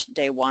lunch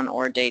day 1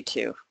 or day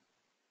 2,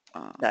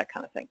 that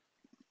kind of thing.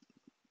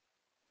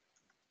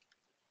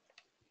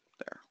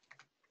 There.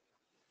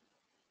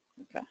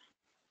 Okay.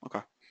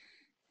 Okay.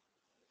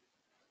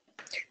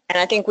 And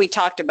I think we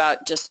talked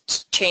about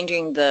just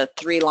changing the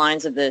 3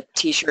 lines of the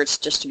t-shirts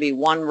just to be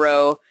 1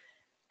 row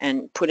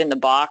and put in the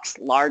box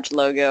large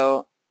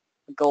logo,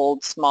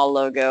 gold small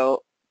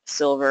logo,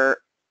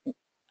 silver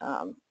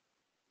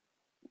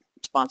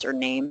sponsor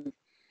name.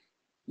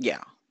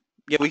 Yeah,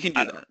 we can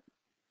do that.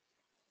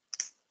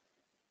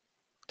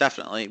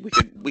 Definitely, we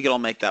could all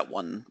make that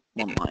one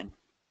line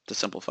to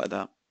simplify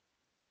that.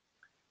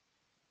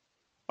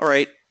 All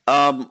right.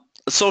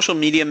 Social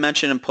media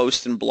mention and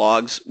post and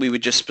blogs, we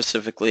would just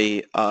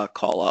specifically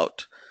call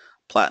out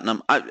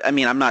platinum. I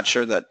mean, I'm not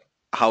sure that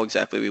how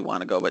exactly we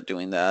want to go about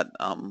doing that.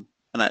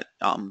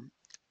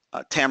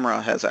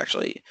 Tamara has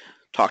actually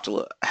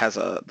has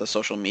the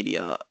social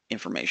media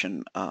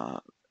information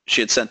she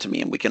had sent to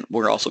me, and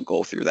we'll also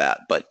go through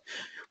that, but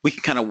we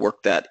can kind of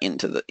work that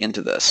into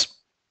this.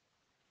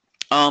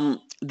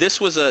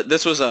 This was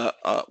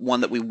a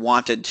one that we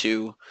wanted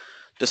to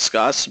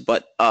discuss,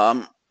 but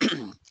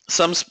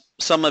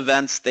some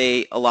events,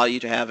 they allow you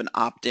to have an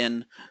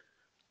opt-in.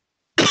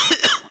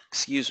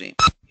 Excuse me.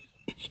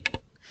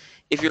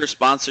 If you're a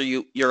sponsor,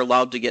 you're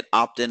allowed to get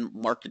opt-in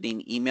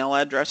marketing email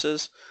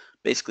addresses.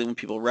 Basically, when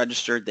people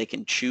register, they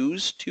can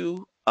choose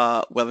to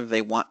whether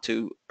they want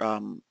to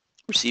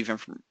receive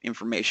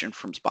information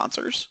from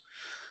sponsors.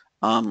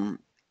 And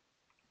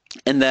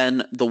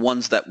then the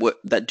ones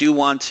that do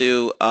want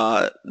to,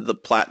 the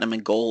platinum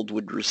and gold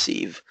would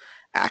receive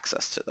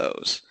access to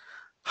those.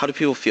 How do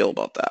people feel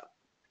about that?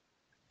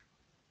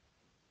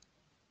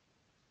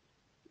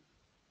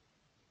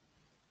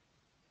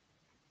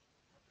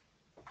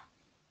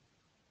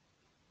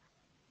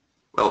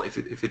 Well,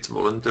 if it's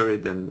voluntary,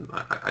 then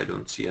I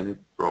don't see any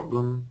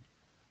problem.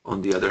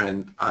 On the other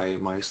hand, I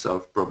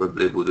myself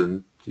probably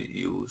wouldn't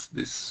use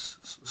this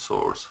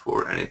source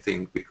for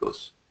anything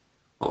because,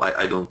 well,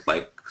 I don't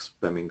like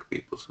spamming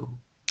people. So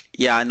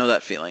yeah, I know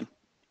that feeling.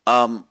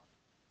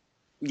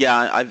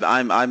 Yeah,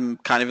 I'm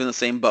kind of in the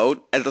same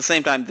boat. At the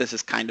same time, this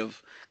is kind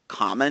of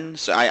common,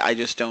 so I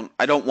just don't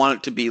want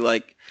it to be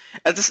like.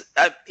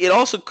 It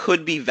also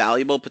could be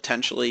valuable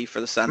potentially for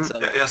the sense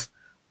of. Yes,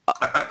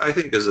 I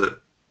think as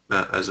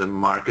a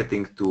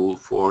marketing tool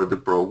for the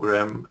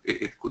program,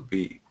 it could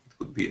be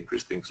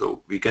interesting.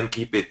 So we can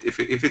keep it if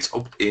it's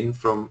opt-in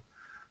from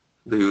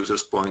the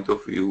user's point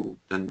of view,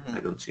 then I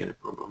don't see any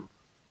problem.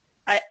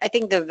 I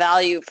think the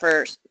value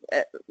for,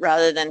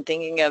 rather than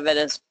thinking of it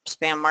as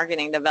spam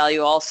marketing, the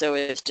value also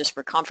is just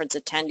for conference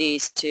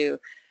attendees to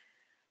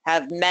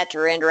have met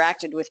or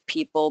interacted with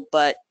people,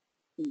 but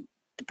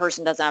the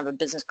person doesn't have a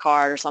business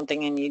card or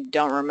something and you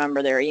don't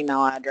remember their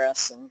email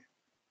address. And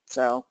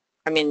so,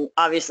 I mean,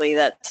 obviously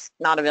that's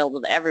not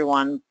available to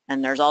everyone,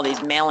 and there's all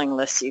these mailing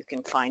lists you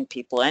can find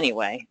people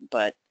anyway,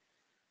 but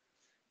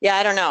yeah,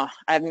 I don't know.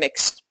 I have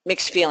mixed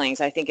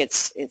feelings. I think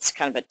it's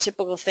kind of a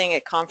typical thing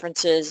at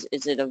conferences.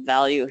 Is it of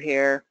value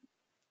here?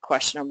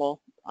 Questionable.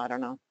 I don't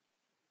know.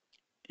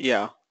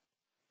 Yeah.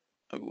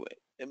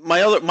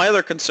 My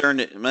other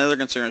concern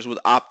is with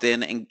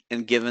opt-in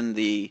and given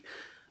the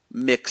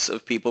mix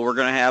of people we're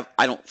going to have,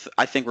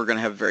 I think we're going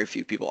to have very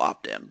few people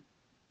opt in.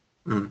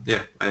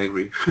 Yeah, I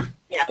agree.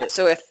 Yeah.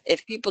 So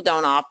if people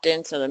don't opt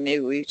in, so then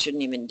maybe we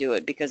shouldn't even do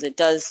it, because it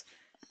does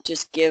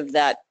just give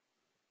that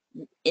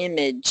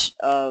image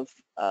of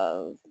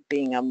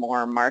being a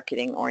more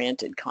marketing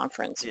oriented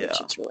conference,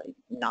 which it's really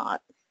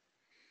not.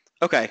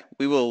 Okay,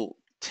 we will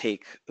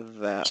take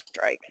that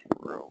strike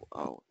row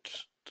out.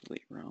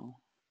 Delete row.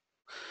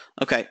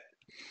 Okay.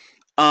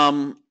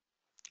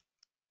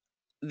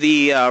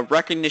 the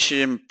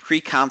recognition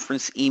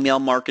pre-conference email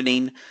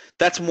marketing,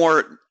 that's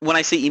more, when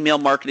I say email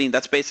marketing,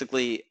 that's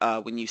basically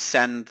when you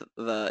send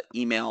the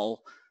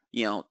email,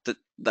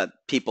 that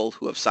people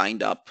who have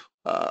signed up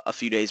a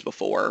few days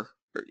before,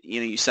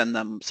 you send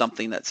them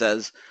something that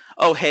says,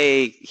 oh,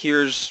 hey,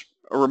 here's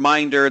a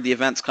reminder, the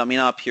event's coming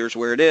up, here's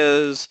where it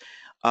is,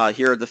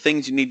 here are the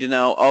things you need to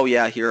know, oh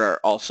yeah, here are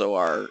also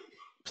our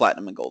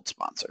platinum and gold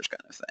sponsors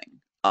kind of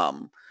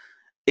thing.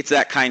 It's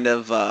that kind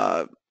of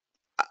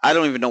I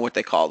don't even know what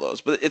they call those,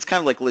 but it's kind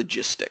of like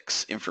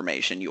logistics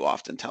information you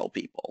often tell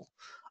people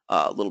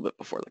a little bit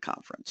before the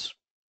conference.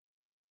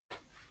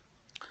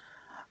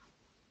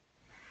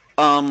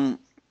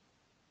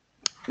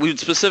 We would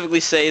specifically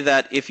say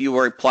that if you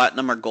are a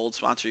platinum or gold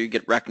sponsor, you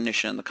get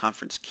recognition in the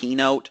conference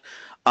keynote.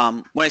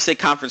 When I say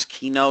conference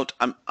keynote,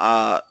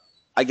 I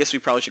guess we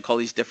probably should call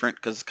these different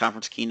because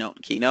conference keynote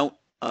and keynote.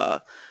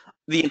 The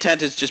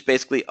intent is just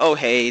basically, oh,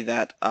 hey,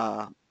 that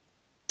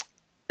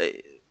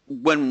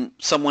when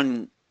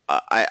someone,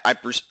 I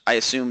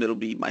assume it'll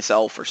be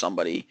myself or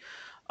somebody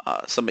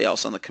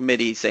else on the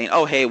committee saying,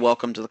 oh, hey,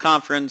 welcome to the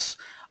conference.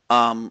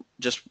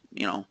 Just,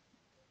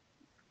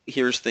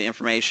 here's the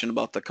information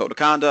about the code of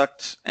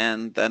conduct,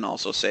 and then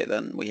also say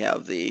then we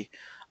have the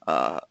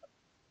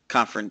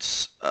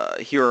conference,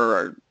 here are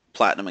our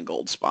platinum and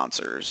gold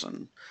sponsors,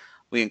 and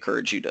we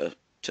encourage you to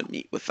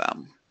meet with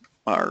them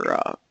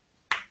or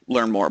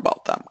learn more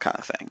about them kind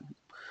of thing.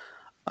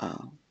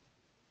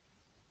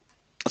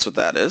 That's what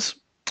that is.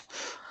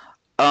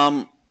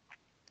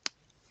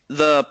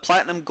 The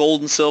platinum,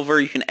 gold, and silver,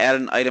 you can add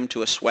an item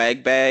to a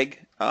swag bag.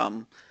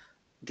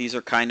 These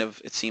are kind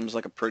of, it seems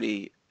like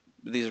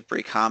these are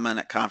pretty common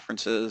at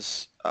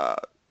conferences.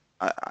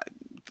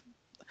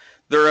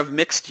 They're of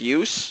mixed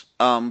use,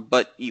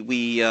 but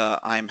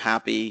I'm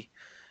happy.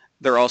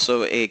 They're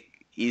also a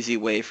easy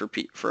way for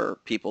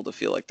people to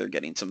feel like they're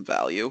getting some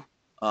value.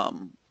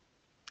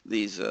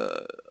 These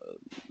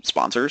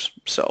sponsors.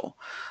 So,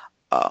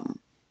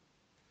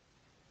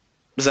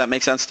 does that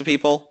make sense to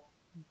people?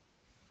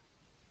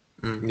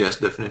 Yes,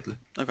 definitely.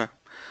 Okay.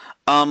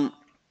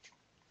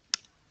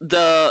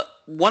 The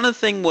one of the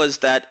thing was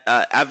that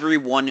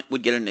everyone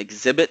would get an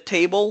exhibit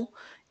table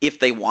if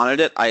they wanted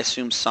it. I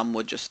assume some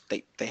would just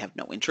they have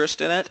no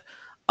interest in it.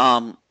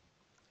 And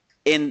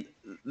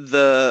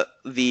the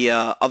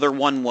other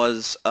one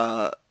was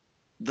the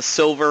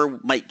silver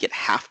might get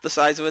half the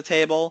size of a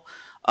table,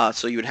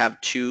 so you would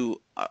have two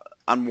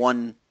on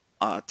one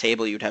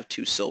table. You would have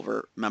two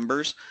silver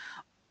members.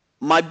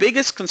 My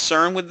biggest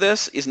concern with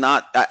this is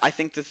not. I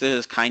think this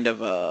is kind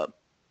of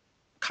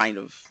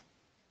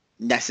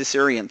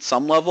necessary in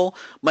some level.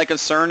 My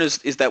concern is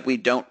that we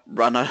don't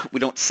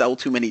sell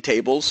too many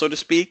tables, so to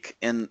speak,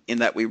 in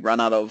that we run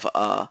out of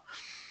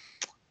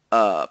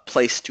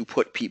place to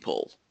put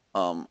people.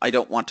 I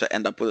don't want to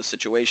end up with a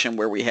situation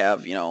where we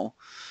have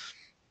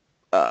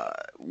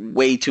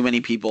way too many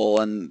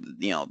people and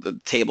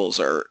the tables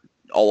are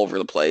all over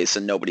the place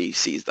and nobody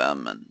sees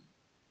them. And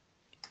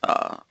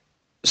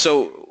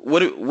so what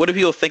do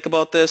people think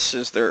about this?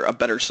 Is there a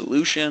better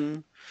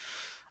solution?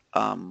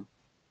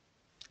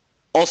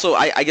 Also,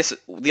 I guess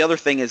the other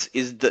thing is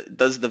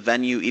does the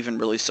venue even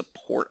really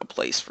support a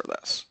place for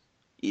this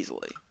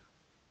easily?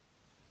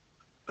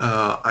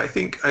 I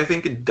think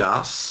it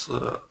does.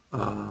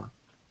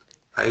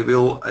 I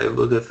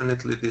will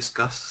definitely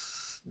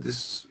discuss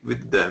this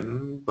with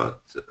them,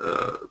 but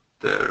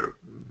there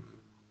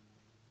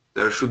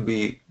should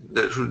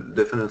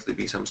definitely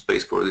be some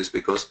space for this,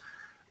 because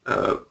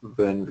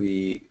when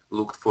we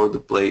looked for the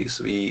place,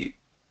 we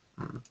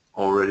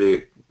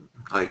already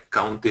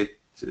counted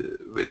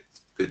with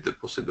the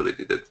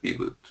possibility that we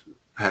would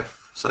have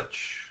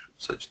such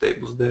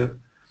tables there.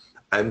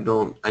 I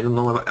don't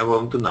know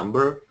about the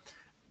number,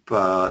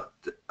 but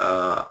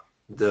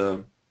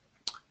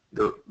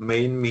the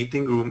main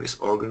meeting room is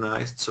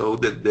organized so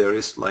that there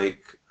is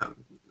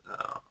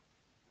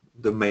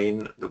the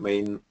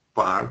main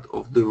part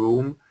of the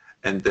room,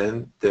 and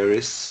then there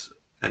is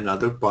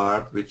another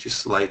part which is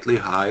slightly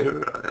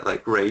higher,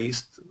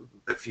 raised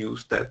a few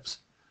steps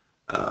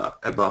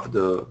above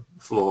the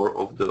floor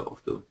of the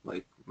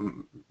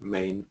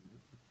main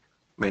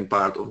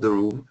part of the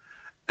room,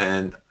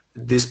 and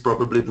this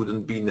probably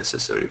wouldn't be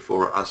necessary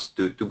for us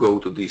to go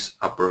to these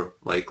upper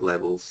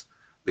levels,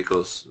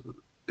 because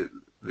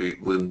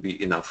it wouldn't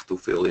be enough to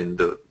fill in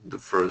the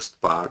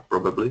first part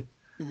probably.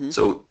 Mm-hmm.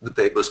 So the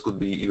tables could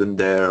be even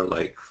there,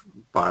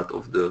 part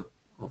of the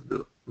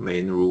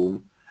main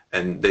room,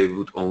 and they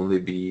would only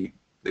be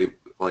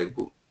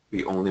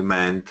be only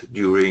manned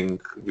during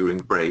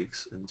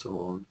breaks and so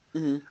on.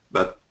 Mm-hmm.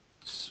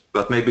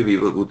 But maybe we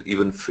would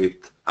even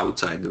fit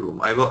outside the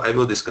room. I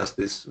will discuss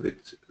this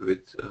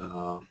with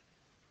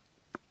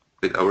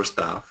our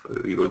staff.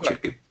 We will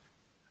check it,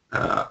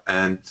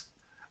 and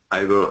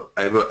I will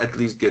at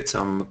least get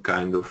some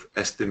kind of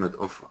estimate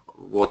of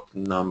what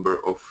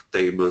number of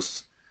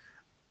tables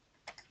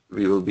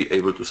we will be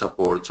able to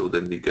support, so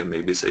then we can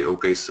maybe say,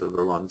 okay,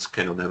 silver ones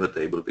cannot have a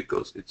table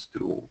because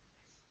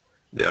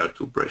they are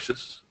too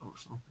precious or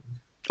something.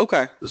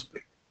 Okay.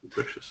 Too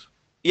precious.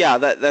 Yeah,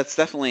 that's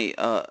definitely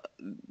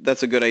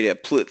that's a good idea.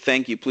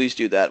 Thank you. Please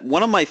do that.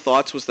 One of my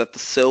thoughts was that the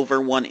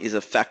silver one is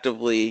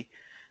effectively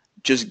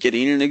just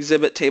getting an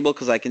exhibit table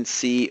because I can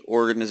see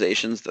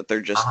organizations that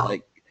they're just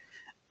like,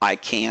 I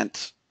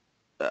can't.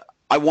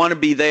 I want to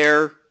be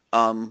there,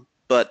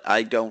 but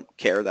I don't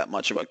care that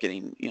much about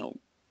getting a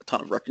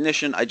ton of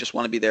recognition. I just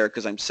want to be there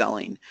because I'm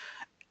selling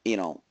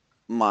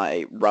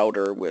my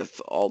router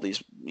with all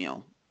these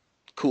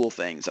cool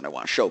things and I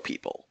want to show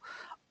people.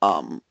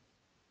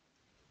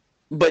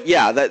 But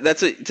yeah,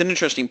 it's an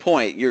interesting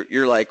point.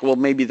 You're like, well,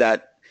 maybe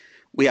that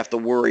we have to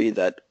worry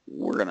that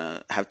we're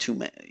gonna have too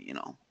many.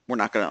 We're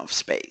not gonna have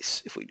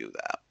space if we do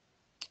that.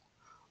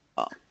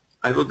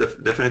 I will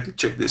definitely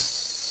check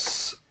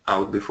this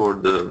out before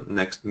the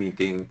next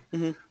meeting.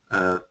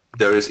 Mm-hmm.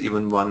 There is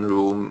even one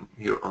room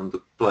here on the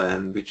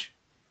plan which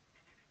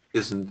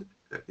isn't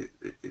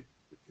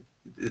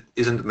it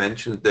isn't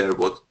mentioned there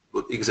what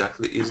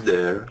exactly is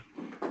there.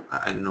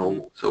 I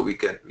know, so we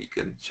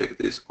can check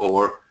this.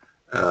 Or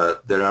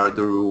there are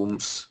the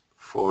rooms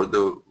for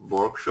the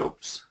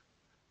workshops.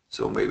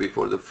 So maybe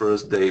for the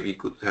first day we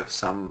could have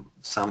some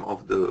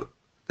of the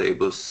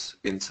tables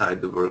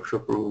inside the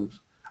workshop rooms.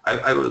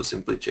 I will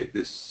simply check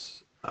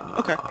this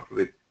Okay.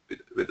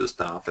 with the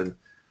staff, and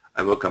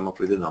I will come up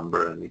with a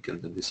number and we can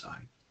then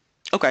decide.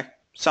 Okay,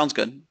 sounds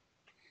good.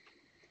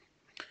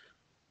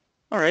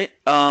 All right.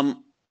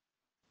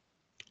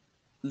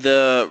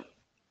 The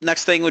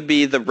next thing would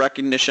be the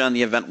recognition on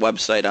the event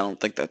website. I don't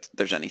think that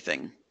there's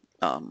anything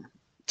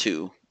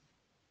too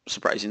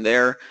surprising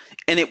there,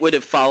 and it would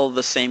have followed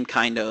the same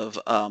kind of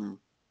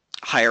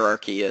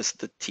hierarchy as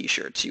the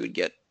t-shirts. You would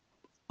get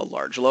a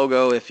large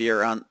logo if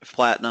you're on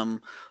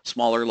platinum,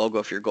 smaller logo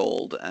if you're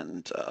gold,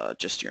 and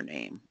just your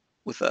name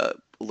with a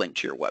link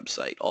to your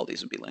website. All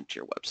these would be linked to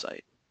your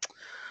website.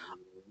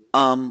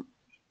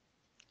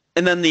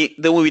 And then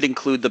then we'd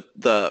include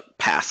the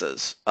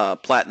passes.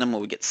 Platinum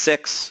would get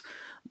 6,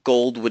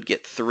 gold would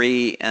get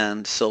 3,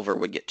 and silver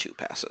would get 2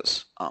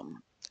 passes.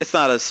 It's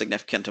not a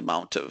significant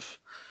amount of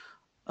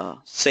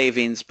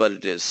savings, but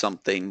it is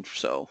something,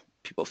 so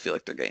people feel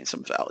like they're getting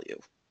some value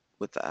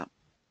with that.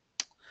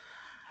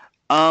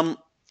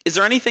 Is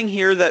there anything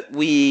here that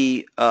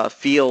we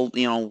feel,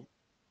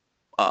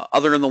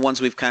 other than the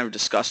ones we've kind of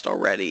discussed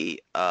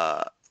already,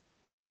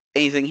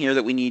 anything here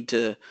that we need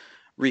to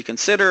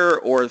reconsider,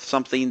 or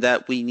something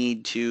that we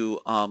need to,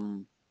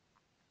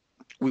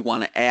 we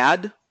want to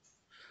add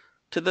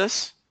to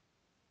this?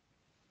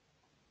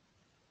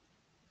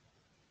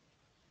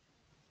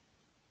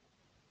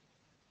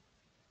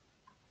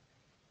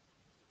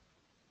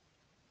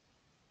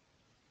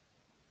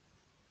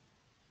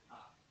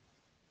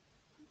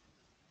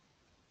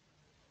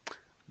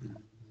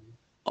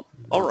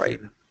 All right.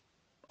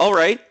 All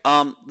right.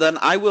 Then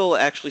I will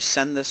actually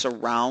send this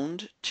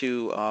around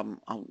to,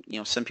 I'll,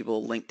 send people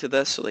a link to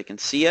this so they can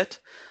see it,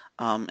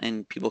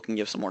 and people can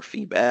give some more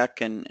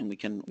feedback, and we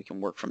can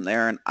work from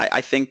there. And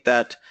I think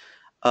that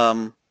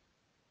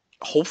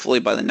hopefully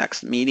by the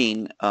next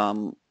meeting,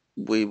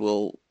 we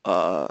will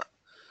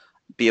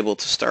be able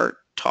to start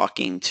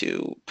talking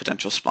to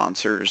potential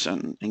sponsors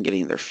and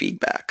getting their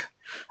feedback.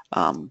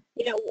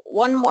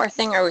 One more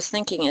thing I was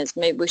thinking is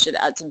maybe we should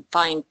add some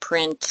fine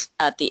print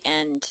at the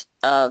end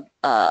of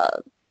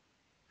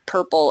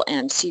Purple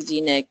and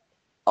CZNIC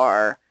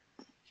are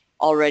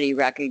already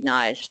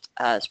recognized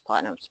as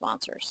platinum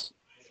sponsors.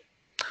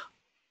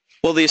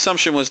 Well, the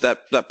assumption was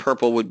that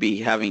Purple would be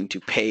having to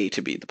pay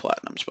to be the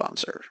platinum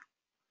sponsor.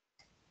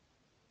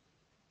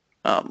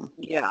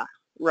 Yeah,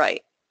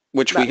 right.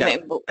 Which we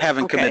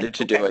haven't committed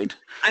to doing.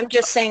 I'm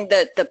just saying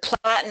that the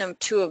platinum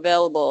 2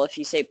 available, if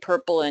you say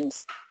Purple and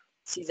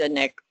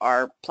CZNIC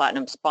are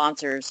platinum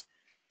sponsors,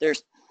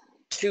 there's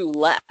 2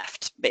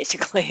 left,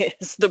 basically,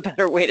 is the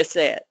better way to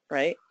say it,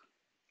 right?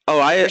 Oh,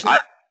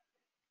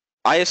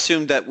 I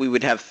assumed that we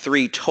would have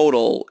 3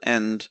 total,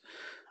 and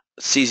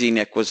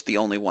CZNIC was the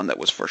only one that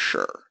was for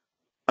sure.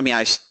 I mean,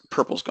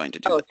 Purple's going to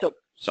do it.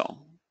 So.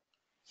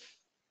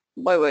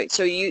 Wait.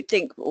 So you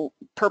think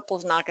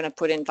Purple's not going to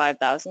put in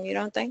 5,000? You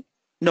don't think?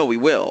 No, we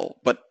will,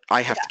 but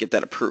I have to get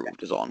that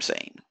approved. Is all I'm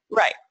saying.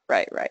 Right.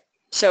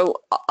 So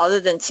other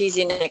than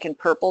CZNIC and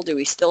Purple, do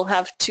we still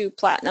have 2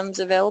 platinums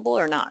available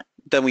or not?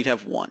 Then we'd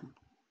have 1.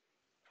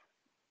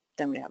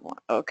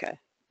 Okay.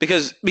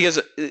 Because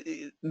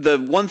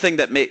the one thing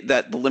that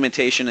the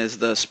limitation is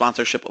the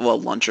sponsorship of a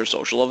lunch or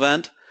social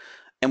event,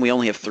 and we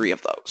only have 3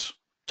 of those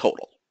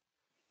total.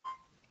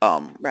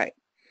 Right.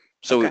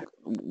 So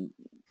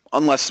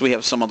unless we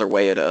have some other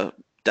way to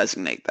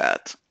designate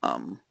that,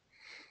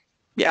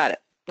 got it.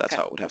 That's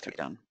how it would have to be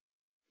done.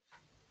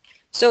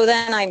 So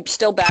then I'm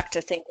still back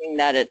to thinking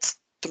that it's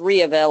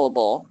 3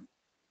 available.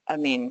 I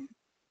mean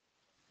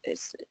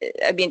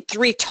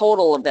 3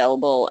 total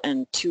available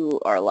and 2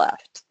 are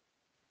left,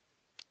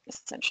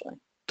 essentially.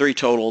 3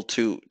 total,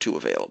 2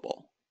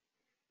 available.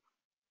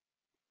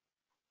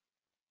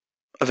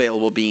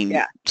 Available being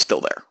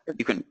still there.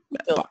 You can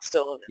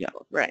still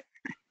available, right?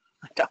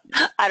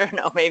 I don't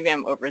know. Maybe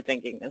I'm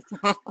overthinking this.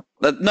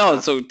 No,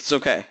 it's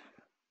okay.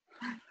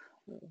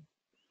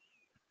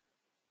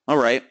 All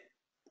right.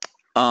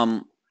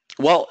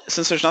 Well,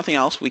 since there's nothing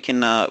else, we can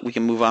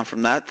move on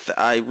from that.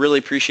 I really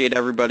appreciate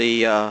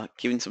everybody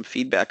giving some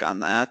feedback on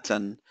that,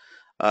 and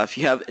if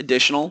you have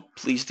additional,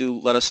 please do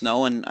let us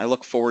know. And I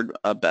look forward,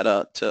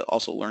 Beta, to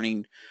also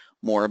learning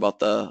more about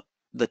the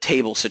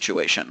table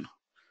situation.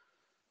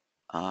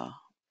 I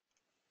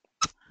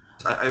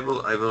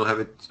will have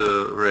it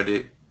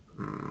ready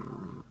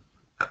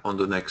on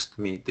the next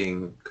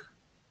meeting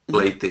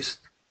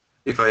latest.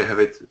 If I have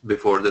it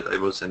before that, I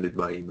will send it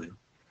by email.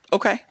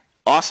 Okay,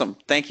 awesome.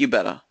 Thank you,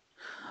 Beta.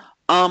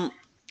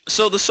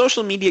 So the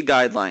social media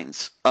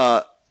guidelines,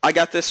 I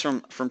got this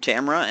from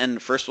Tamara,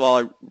 and first of all,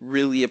 I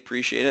really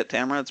appreciate it,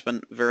 Tamara. It's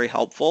been very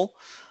helpful.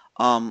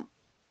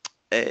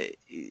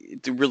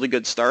 It's a really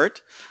good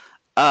start.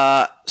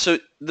 So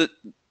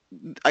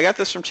I got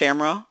this from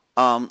Tamara,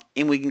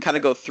 and we can kind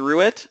of go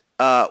through it.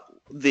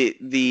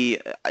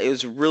 It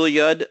was really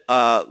good.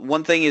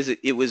 One thing is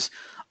it was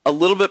a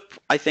little bit,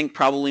 I think,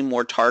 probably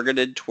more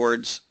targeted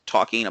towards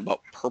talking about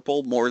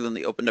Purple more than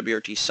the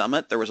OpenWrt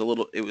Summit. It was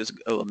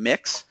a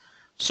mix.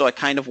 So I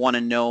kind of want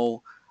to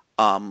know,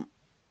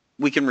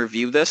 we can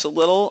review this a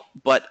little,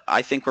 but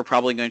I think we're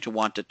probably going to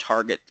want to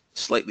target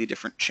slightly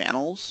different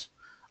channels.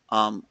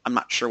 I'm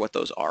not sure what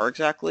those are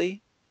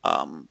exactly.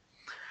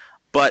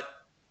 But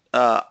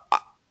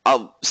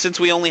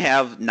since we only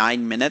have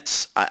 9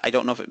 minutes, I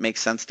don't know if it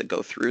makes sense to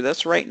go through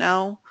this right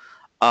now.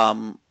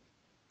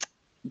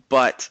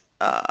 But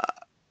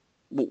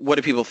what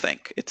do people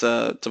think? It's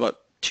about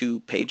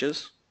 2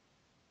 pages.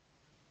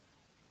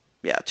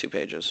 Yeah, 2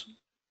 pages.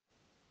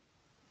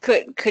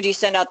 Could you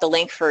send out the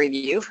link for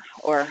review,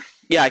 or?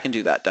 Yeah, I can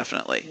do that,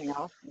 definitely.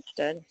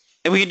 Instead.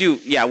 And we can do,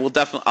 yeah, we'll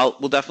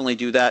definitely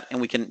do that,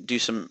 and we can do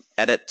some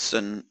edits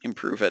and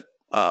improve it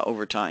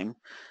over time.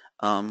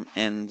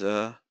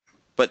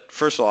 But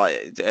first of all,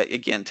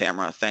 again,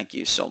 Tamara, thank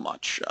you so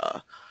much.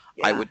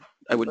 Yeah,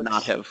 I would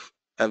not have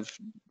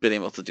been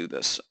able to do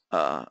this.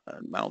 I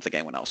don't think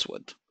anyone else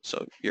would.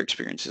 So your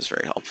experience is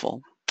very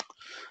helpful.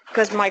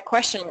 Because my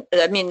question,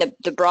 I mean,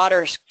 the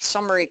broader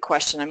summary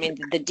question, I mean,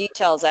 the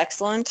detail is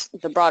excellent.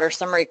 The broader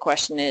summary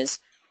question is,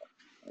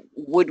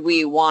 would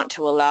we want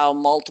to allow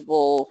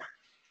multiple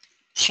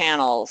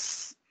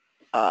channels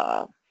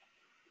for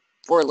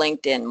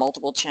LinkedIn,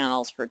 multiple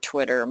channels for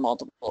Twitter,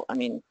 I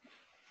mean,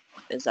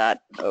 is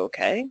that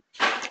okay?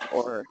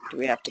 Or do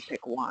we have to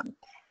pick one?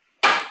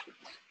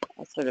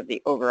 That's sort of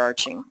the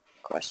overarching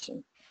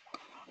question.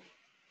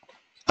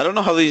 I don't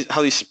know how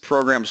these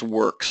programs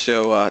work.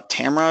 So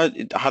Tamara,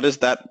 how does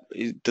that,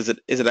 is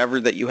it ever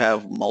that you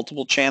have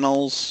multiple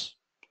channels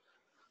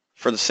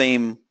for the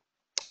same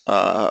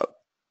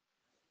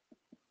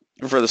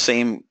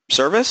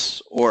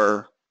service,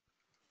 or?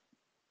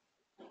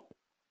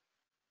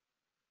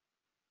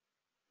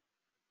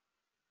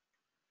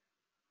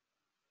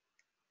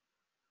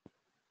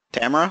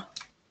 Tamara?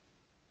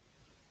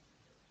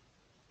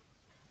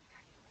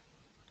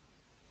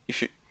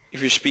 If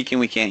you're speaking,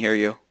 we can't hear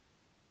you.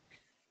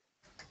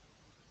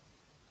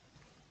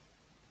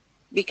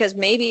 Because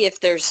maybe if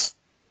there's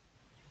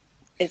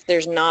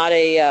not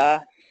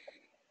a,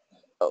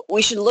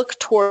 we should look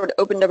toward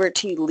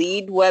OpenWrt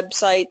lead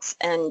websites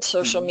and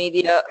social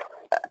media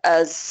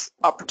as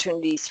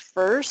opportunities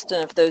first,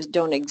 and if those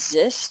don't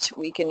exist,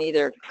 we can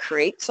either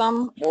create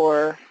some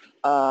or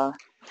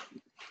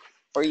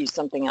use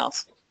something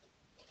else.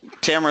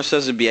 Tamara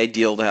says it'd be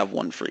ideal to have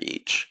one for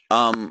each.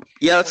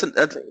 Yeah, that's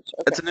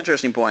an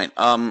interesting point.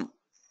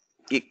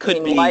 It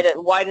could be. Why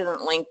doesn't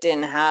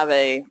LinkedIn have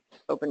a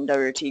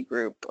OpenWrt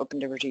group,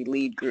 OpenWrt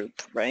lead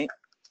group, right?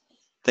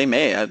 They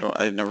may.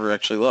 I never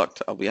actually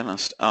looked. I'll be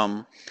honest.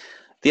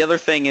 The other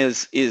thing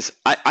is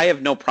I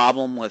have no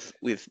problem with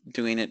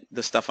doing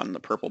the stuff on the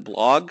Purple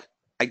blog.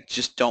 I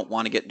just don't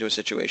want to get into a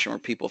situation where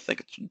people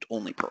think it's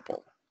only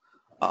Purple.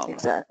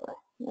 Exactly.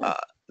 Yeah.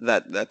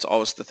 That's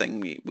always the thing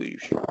we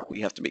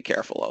have to be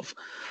careful of.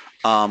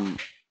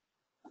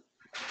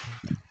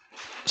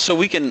 So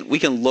we can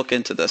look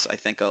into this, I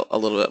think, a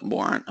little bit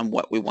more on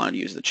what we want to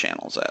use the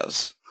channels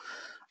as.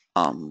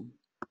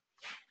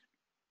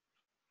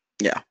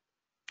 Yeah.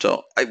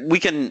 So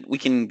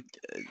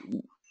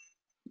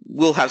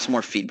we'll have some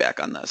more feedback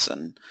on this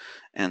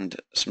and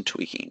some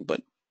tweaking,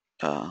 but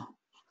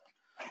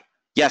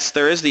yes,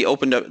 there is the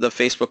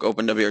Facebook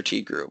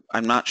OpenWrt group.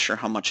 I'm not sure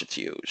how much it's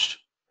used,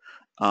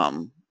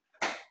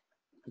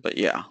 but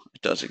yeah,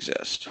 it does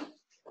exist.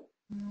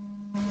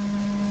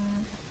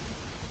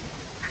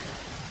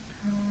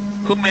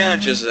 Who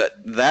manages it?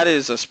 That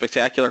is a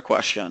spectacular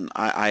question.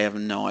 I have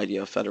no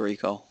idea,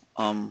 Federico.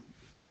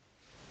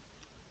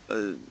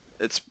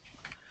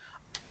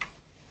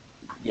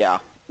 Yeah,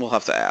 we'll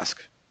have to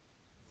ask.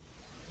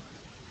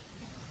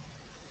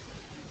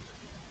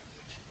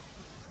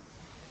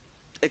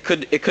 It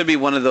could be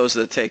one of those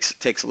that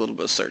takes a little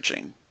bit of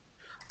searching.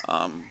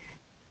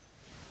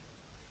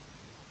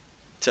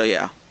 So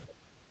yeah.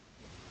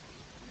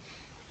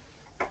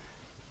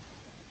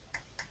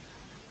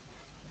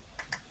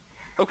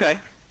 Okay.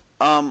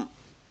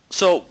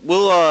 So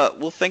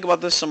we'll think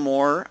about this some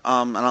more,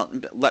 and I'll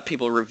let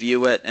people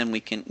review it, and we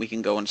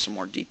can go into some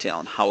more detail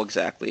on how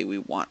exactly we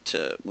want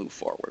to move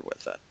forward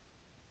with it.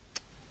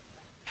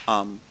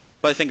 But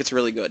I think it's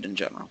really good in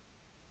general.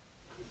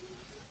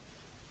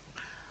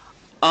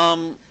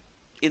 In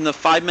the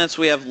 5 minutes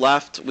we have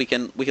left, we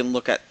can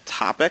look at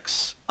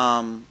topics.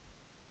 The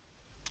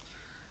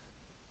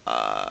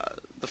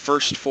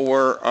first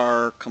 4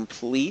 are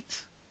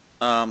complete.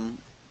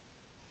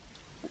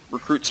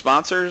 Recruit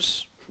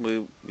sponsors.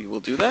 We will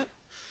do that.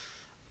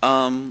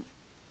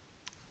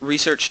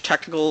 Research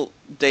technical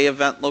day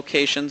event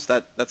locations.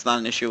 That's not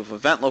an issue of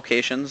event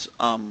locations.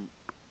 One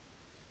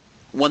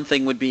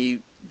thing would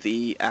be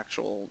the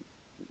actual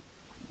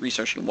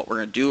researching what we're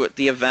going to do at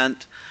the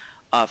event.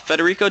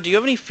 Federico, do you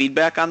have any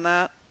feedback on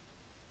that?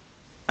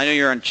 I know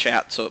you're on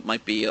chat, so it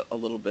might be a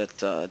little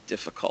bit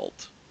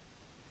difficult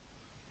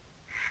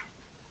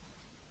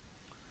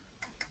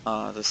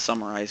to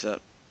summarize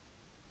it.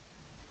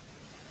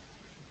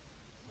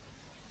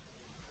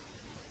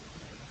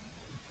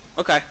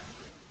 Okay.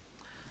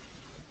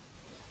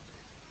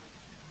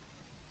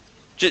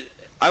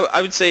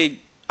 I would say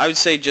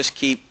just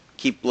keep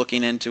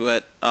looking into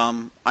it.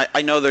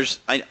 I know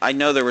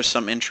there was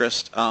some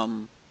interest.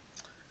 Who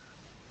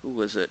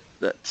was it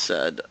that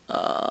said?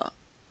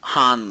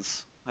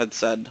 Hans had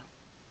said.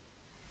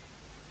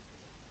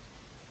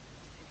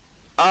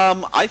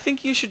 I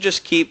think you should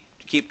just keep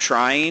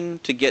trying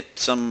to get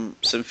some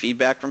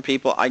feedback from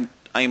people.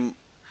 I'm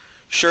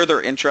sure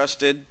they're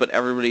interested, but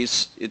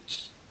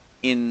it's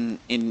in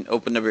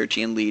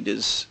OpenWrt and lead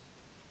is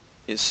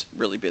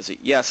really busy.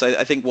 Yes,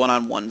 I think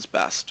one-on-one's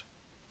best.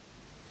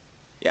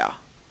 Yeah,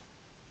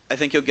 I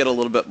think you'll get a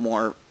little bit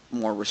more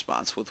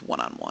response with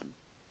one-on-one.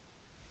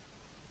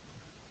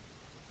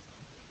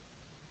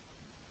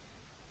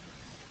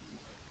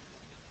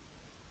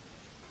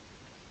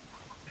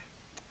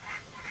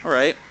 All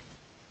right.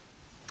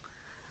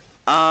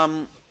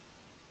 The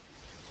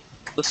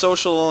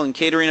social and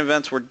catering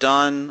events were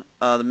done.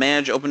 The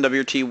Manage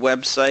OpenWrt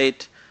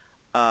website.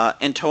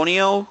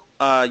 Antonio,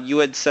 you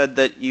had said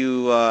that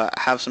you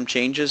have some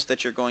changes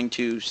that you're going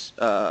to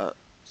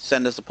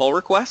send as a pull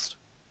request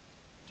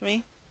to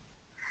me?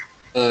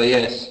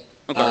 Yes.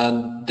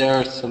 Okay. There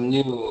are some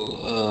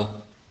new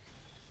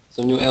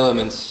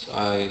elements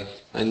I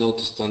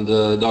noticed on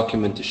the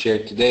document to share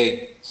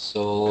today,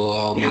 so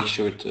I'll make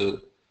sure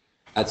to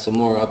add some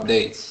more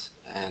updates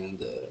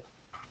and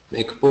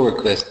make a pull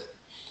request.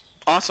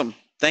 Awesome.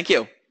 Thank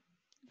you.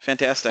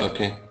 Fantastic.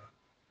 Okay.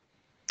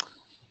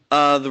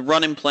 The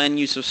run and plan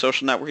use of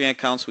social networking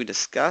accounts we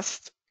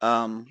discussed.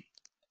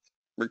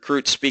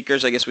 Recruit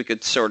speakers, I guess we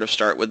could sort of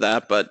start with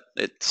that, but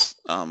it's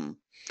a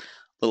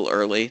little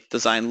early.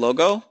 Design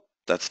logo,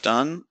 that's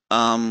done,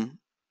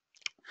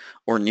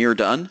 or near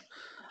done.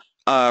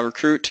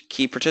 Recruit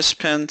key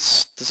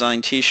participants,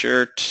 design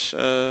t-shirt.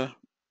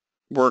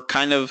 We're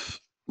kind of,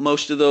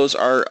 most of those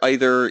are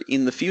either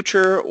in the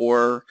future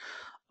or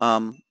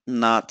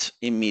not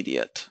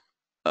immediate.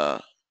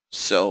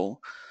 So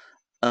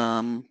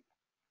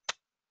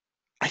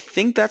I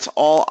think that's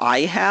all I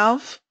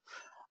have.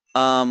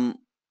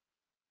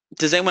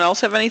 Does anyone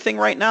else have anything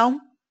right now in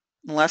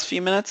the last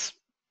few minutes?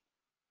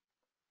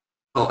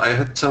 Well, I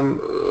had some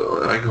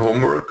like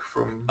homework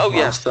from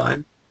last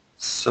time.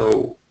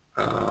 So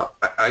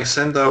I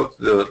sent out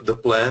the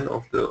plan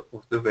of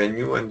the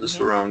venue and the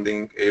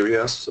surrounding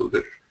areas so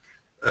that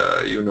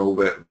you know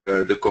where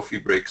the coffee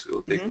breaks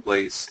will take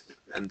place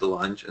and the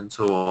lunch and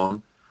so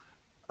on.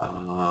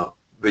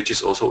 Which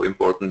is also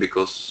important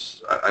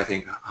because I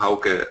think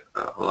Hauke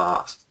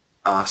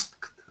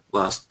asked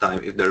last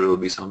time if there will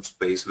be some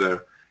space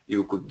where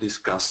you could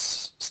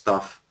discuss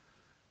stuff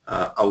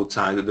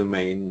outside of the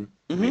main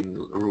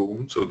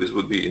room. So this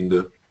would be in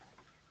the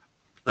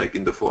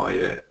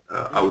foyer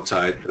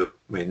outside the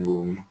main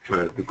room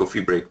where the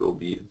coffee break will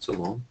be and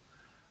so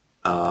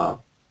on.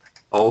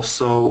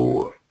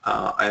 Also,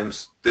 I am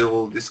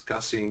still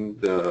discussing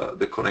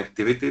the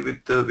connectivity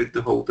with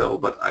the hotel,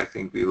 but I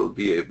think we will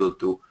be able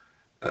to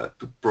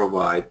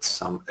provide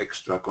some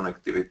extra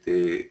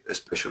connectivity,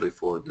 especially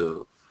for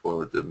the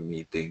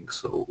meeting.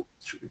 So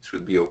it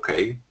should be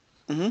okay.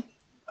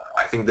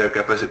 I think their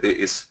capacity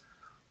is,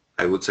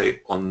 I would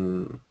say,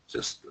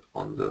 just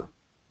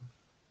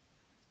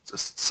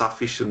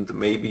sufficient,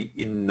 maybe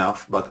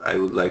enough, but I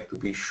would like to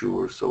be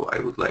sure. So I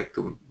would like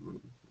to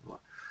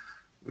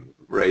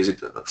raise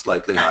it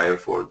slightly higher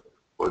for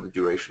the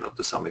duration of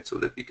the summit so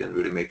that we can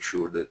really make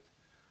sure that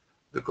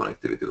the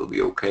connectivity will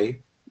be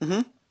okay.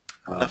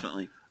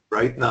 Definitely.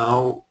 Right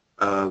now,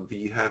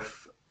 we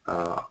have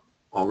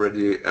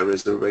already a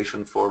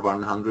reservation for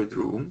 100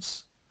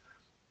 rooms,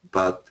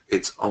 but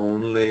it's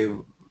only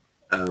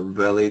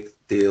valid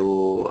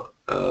till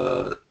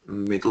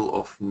middle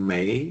of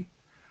May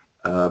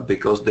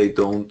because they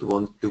don't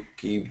want to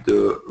keep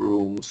the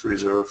rooms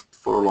reserved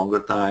for a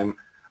longer time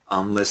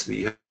unless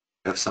we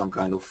have some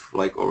kind of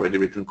like already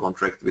written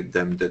contract with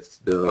them that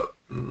the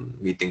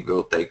meeting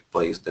will take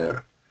place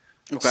there.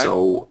 Okay.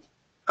 So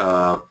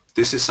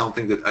this is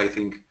something that I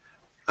think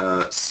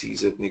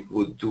CZNIC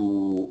would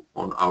do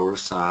on our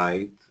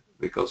side,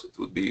 because it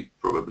would be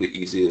probably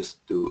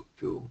easiest to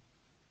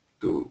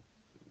do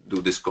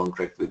this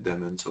contract with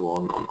them and so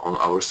on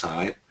our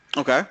side.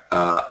 Okay.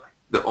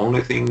 The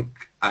only thing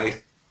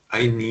I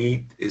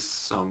need is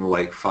some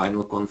like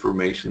final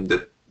confirmation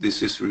that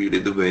this is really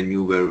the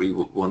venue where we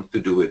would want to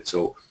do it.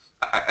 So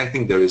I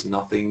think there is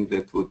nothing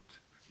that would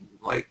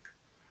like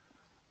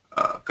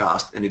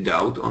cast any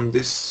doubt on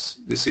this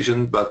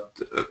decision, but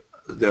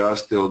there is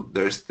still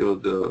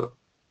the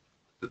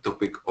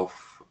topic of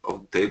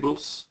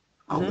tables,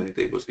 how many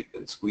tables we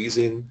can squeeze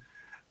in,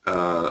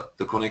 the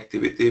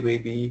connectivity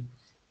maybe,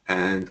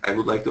 and I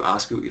would like to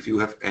ask you if you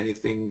have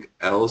anything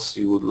else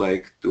you would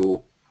like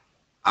to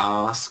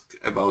ask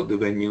about the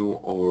venue,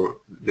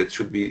 or that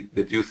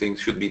you think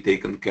should be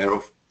taken care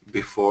of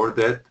before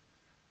that.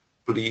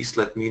 Please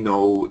let me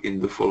know in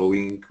the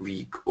following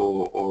week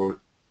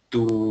or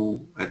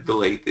two at the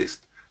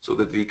latest, so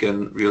that we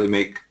can really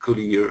make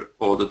clear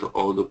all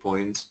the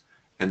points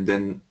and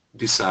then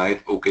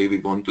decide, okay, we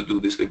want to do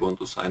this, we want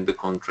to sign the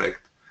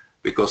contract,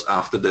 because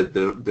after that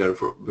there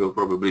will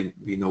probably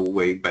be no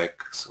way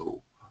back.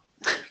 So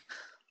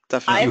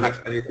Definitely. if you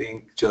have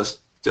anything,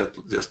 just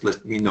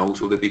let me know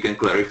so that we can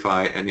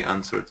clarify any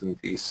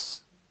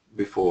uncertainties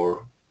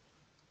before.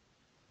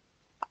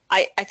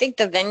 I think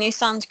the venue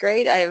sounds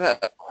great. I have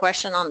a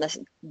question on this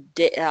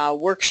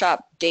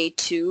workshop day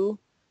 2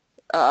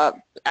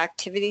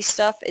 activity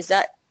stuff. Is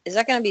that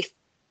going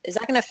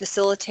to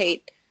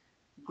facilitate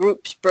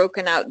groups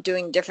broken out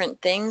doing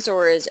different things,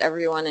 or is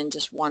everyone in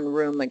just one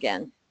room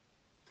again?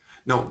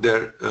 No,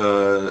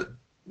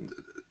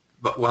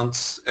 but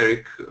once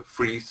Eric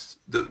frees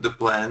the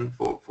plan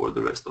for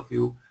the rest of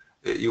you,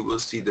 you will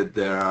see that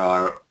there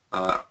are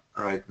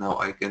right now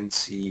I can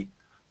see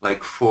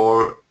like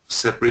 4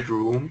 separate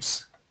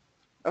rooms.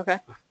 Okay.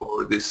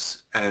 For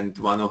this, and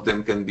one of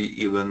them can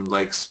be even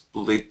like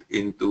split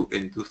into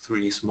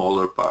 3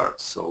 smaller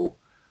parts. So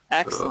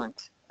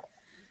Excellent.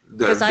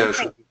 there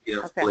should be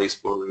a place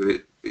for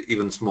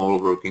even small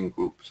working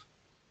groups.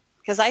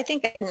 Because I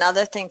think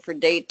another thing for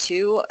day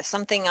 2,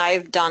 something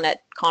I've done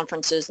at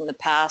conferences in the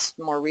past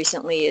more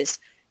recently, is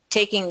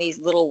taking these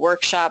little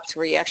workshops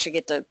where you actually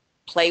get to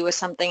play with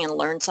something and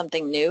learn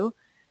something new.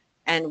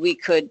 And we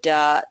could,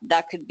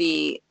 that could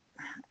be,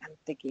 I'm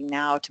thinking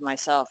now to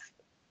myself,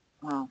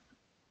 well,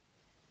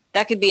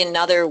 that could be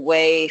another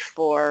way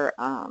for,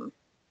 I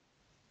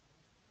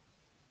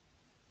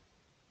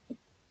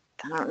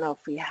don't know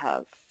if we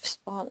have,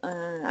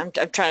 I'm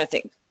trying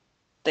to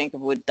think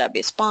of, would that be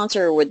a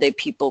sponsor, or would they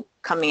people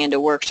coming into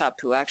workshop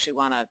who actually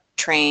want to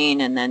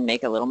train and then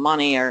make a little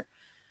money, or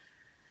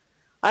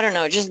I don't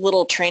know, just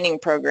little training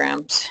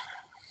programs.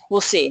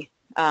 We'll see.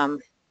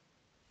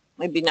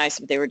 It'd be nice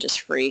if they were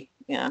just free.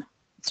 Yeah,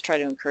 let's try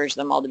to encourage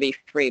them all to be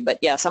free. But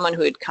yeah, someone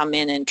who would come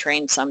in and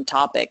train some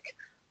topic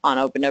on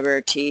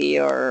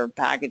OpenWrt or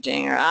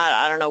packaging, or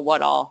I don't know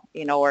what all,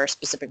 or a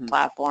specific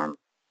platform.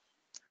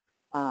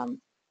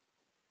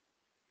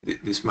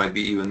 This might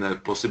be even a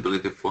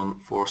possibility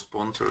for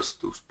sponsors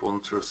to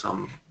sponsor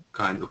some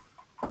kind of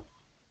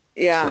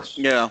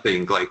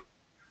thing, like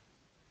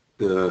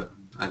the,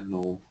 I don't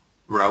know,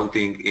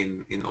 routing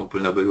in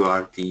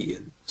OpenWrt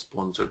and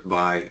sponsored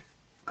by,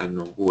 I don't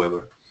know,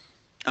 whoever.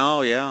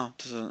 Oh yeah,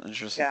 this is an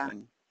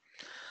interesting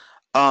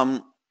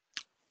thing.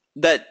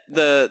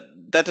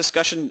 That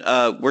discussion,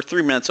 we're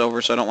 3 minutes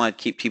over, so I don't want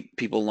to keep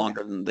people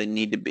longer than they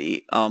need to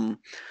be.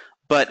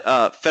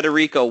 But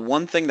Federico,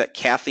 one thing that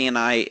Kathy and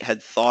I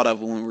had thought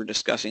of when we were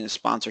discussing the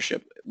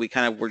sponsorship, we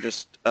kind of were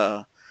just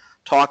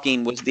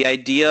talking, was the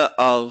idea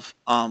of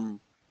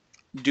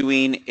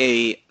doing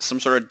some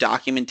sort of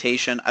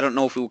documentation. I don't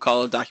know if we would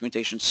call it a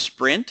documentation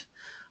sprint,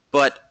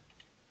 but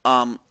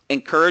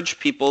encourage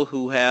people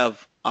who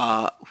have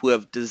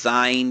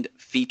designed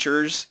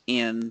features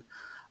in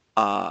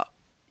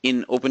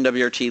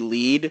OpenWrt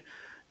Lead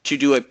to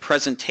do a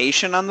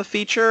presentation on the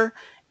feature,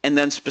 and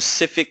then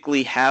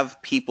specifically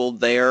have people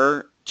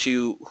there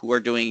who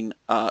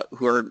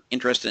are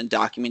interested in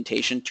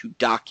documentation to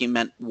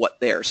document what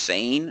they're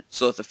saying,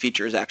 so that the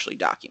feature is actually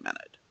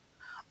documented.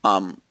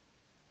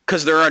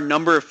 Because there are a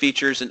number of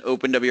features in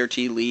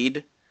OpenWrt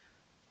Lead,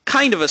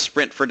 kind of a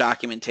sprint for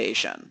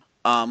documentation.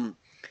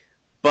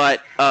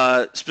 But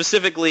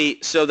specifically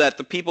so that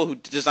the people who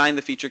design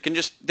the feature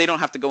they don't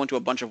have to go into a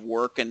bunch of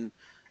work and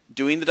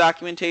doing the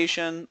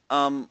documentation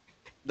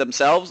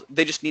themselves.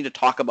 They just need to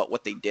talk about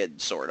what they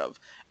did, sort of.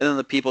 And then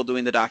the people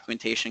doing the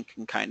documentation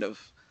can kind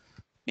of,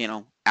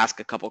 ask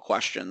a couple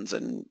questions.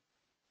 And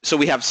so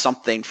we have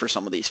something for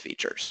some of these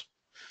features.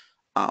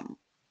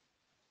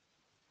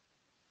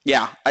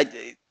 Yeah, I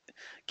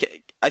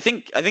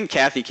think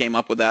Kathy came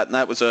up with that, and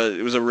it was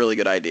a really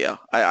good idea.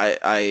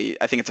 I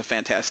think it's a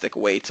fantastic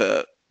way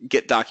to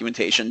get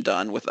documentation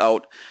done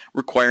without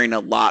requiring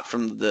a lot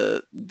from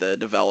the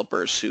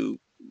developers who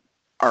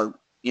are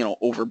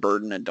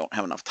overburdened and don't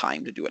have enough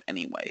time to do it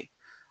anyway.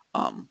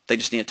 They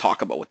just need to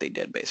talk about what they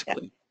did,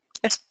 basically.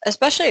 Yeah.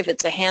 Especially if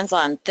it's a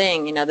hands-on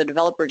thing, the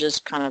developer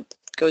just kind of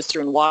goes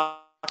through and walks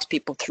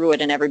people through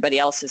it and everybody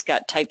else has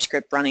got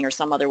TypeScript running or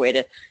some other way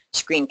to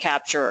screen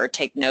capture or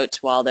take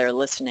notes while they're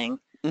listening,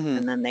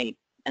 and then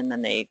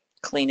they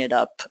clean it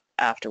up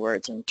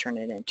afterwards and turn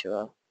it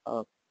into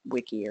a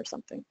wiki or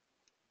something.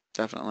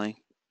 Definitely.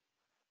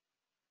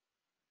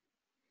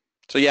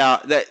 So yeah,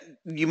 that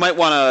you might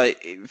want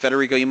to,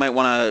 Federico, you might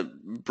want to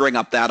bring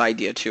up that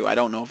idea too. I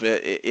don't know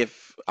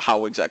if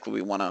how exactly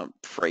we want to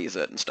phrase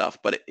it and stuff,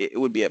 but it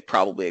would be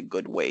probably a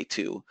good way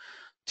to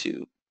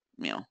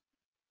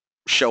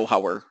show how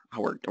we're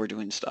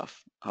doing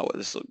stuff. How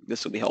this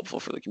will be helpful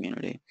for the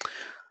community.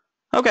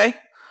 Okay,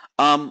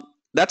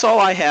 that's all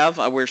I have.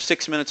 We're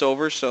 6 minutes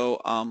over,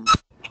 so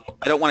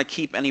I don't want to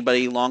keep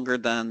anybody longer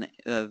than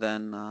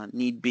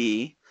need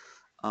be.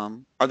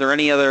 Are there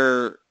any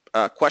other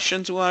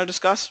questions we want to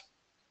discuss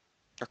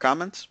or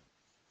comments?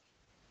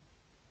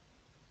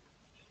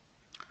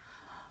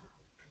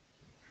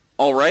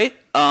 All right.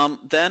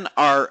 Then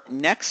our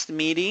next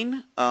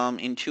meeting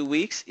in 2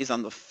 weeks is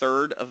on the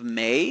 3rd of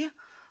May.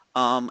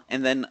 And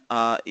then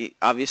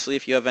obviously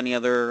if you have any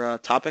other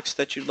topics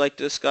that you'd like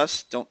to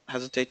discuss, don't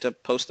hesitate to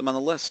post them on the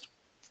list.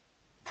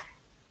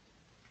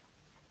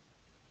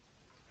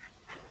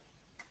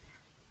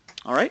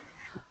 All right.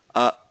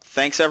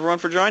 Thanks everyone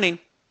for joining.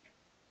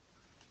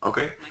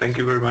 Okay, thank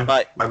you very much.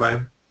 Bye.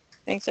 Bye-bye.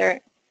 Thanks,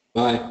 Eric.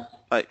 Bye.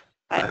 Bye.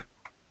 Bye.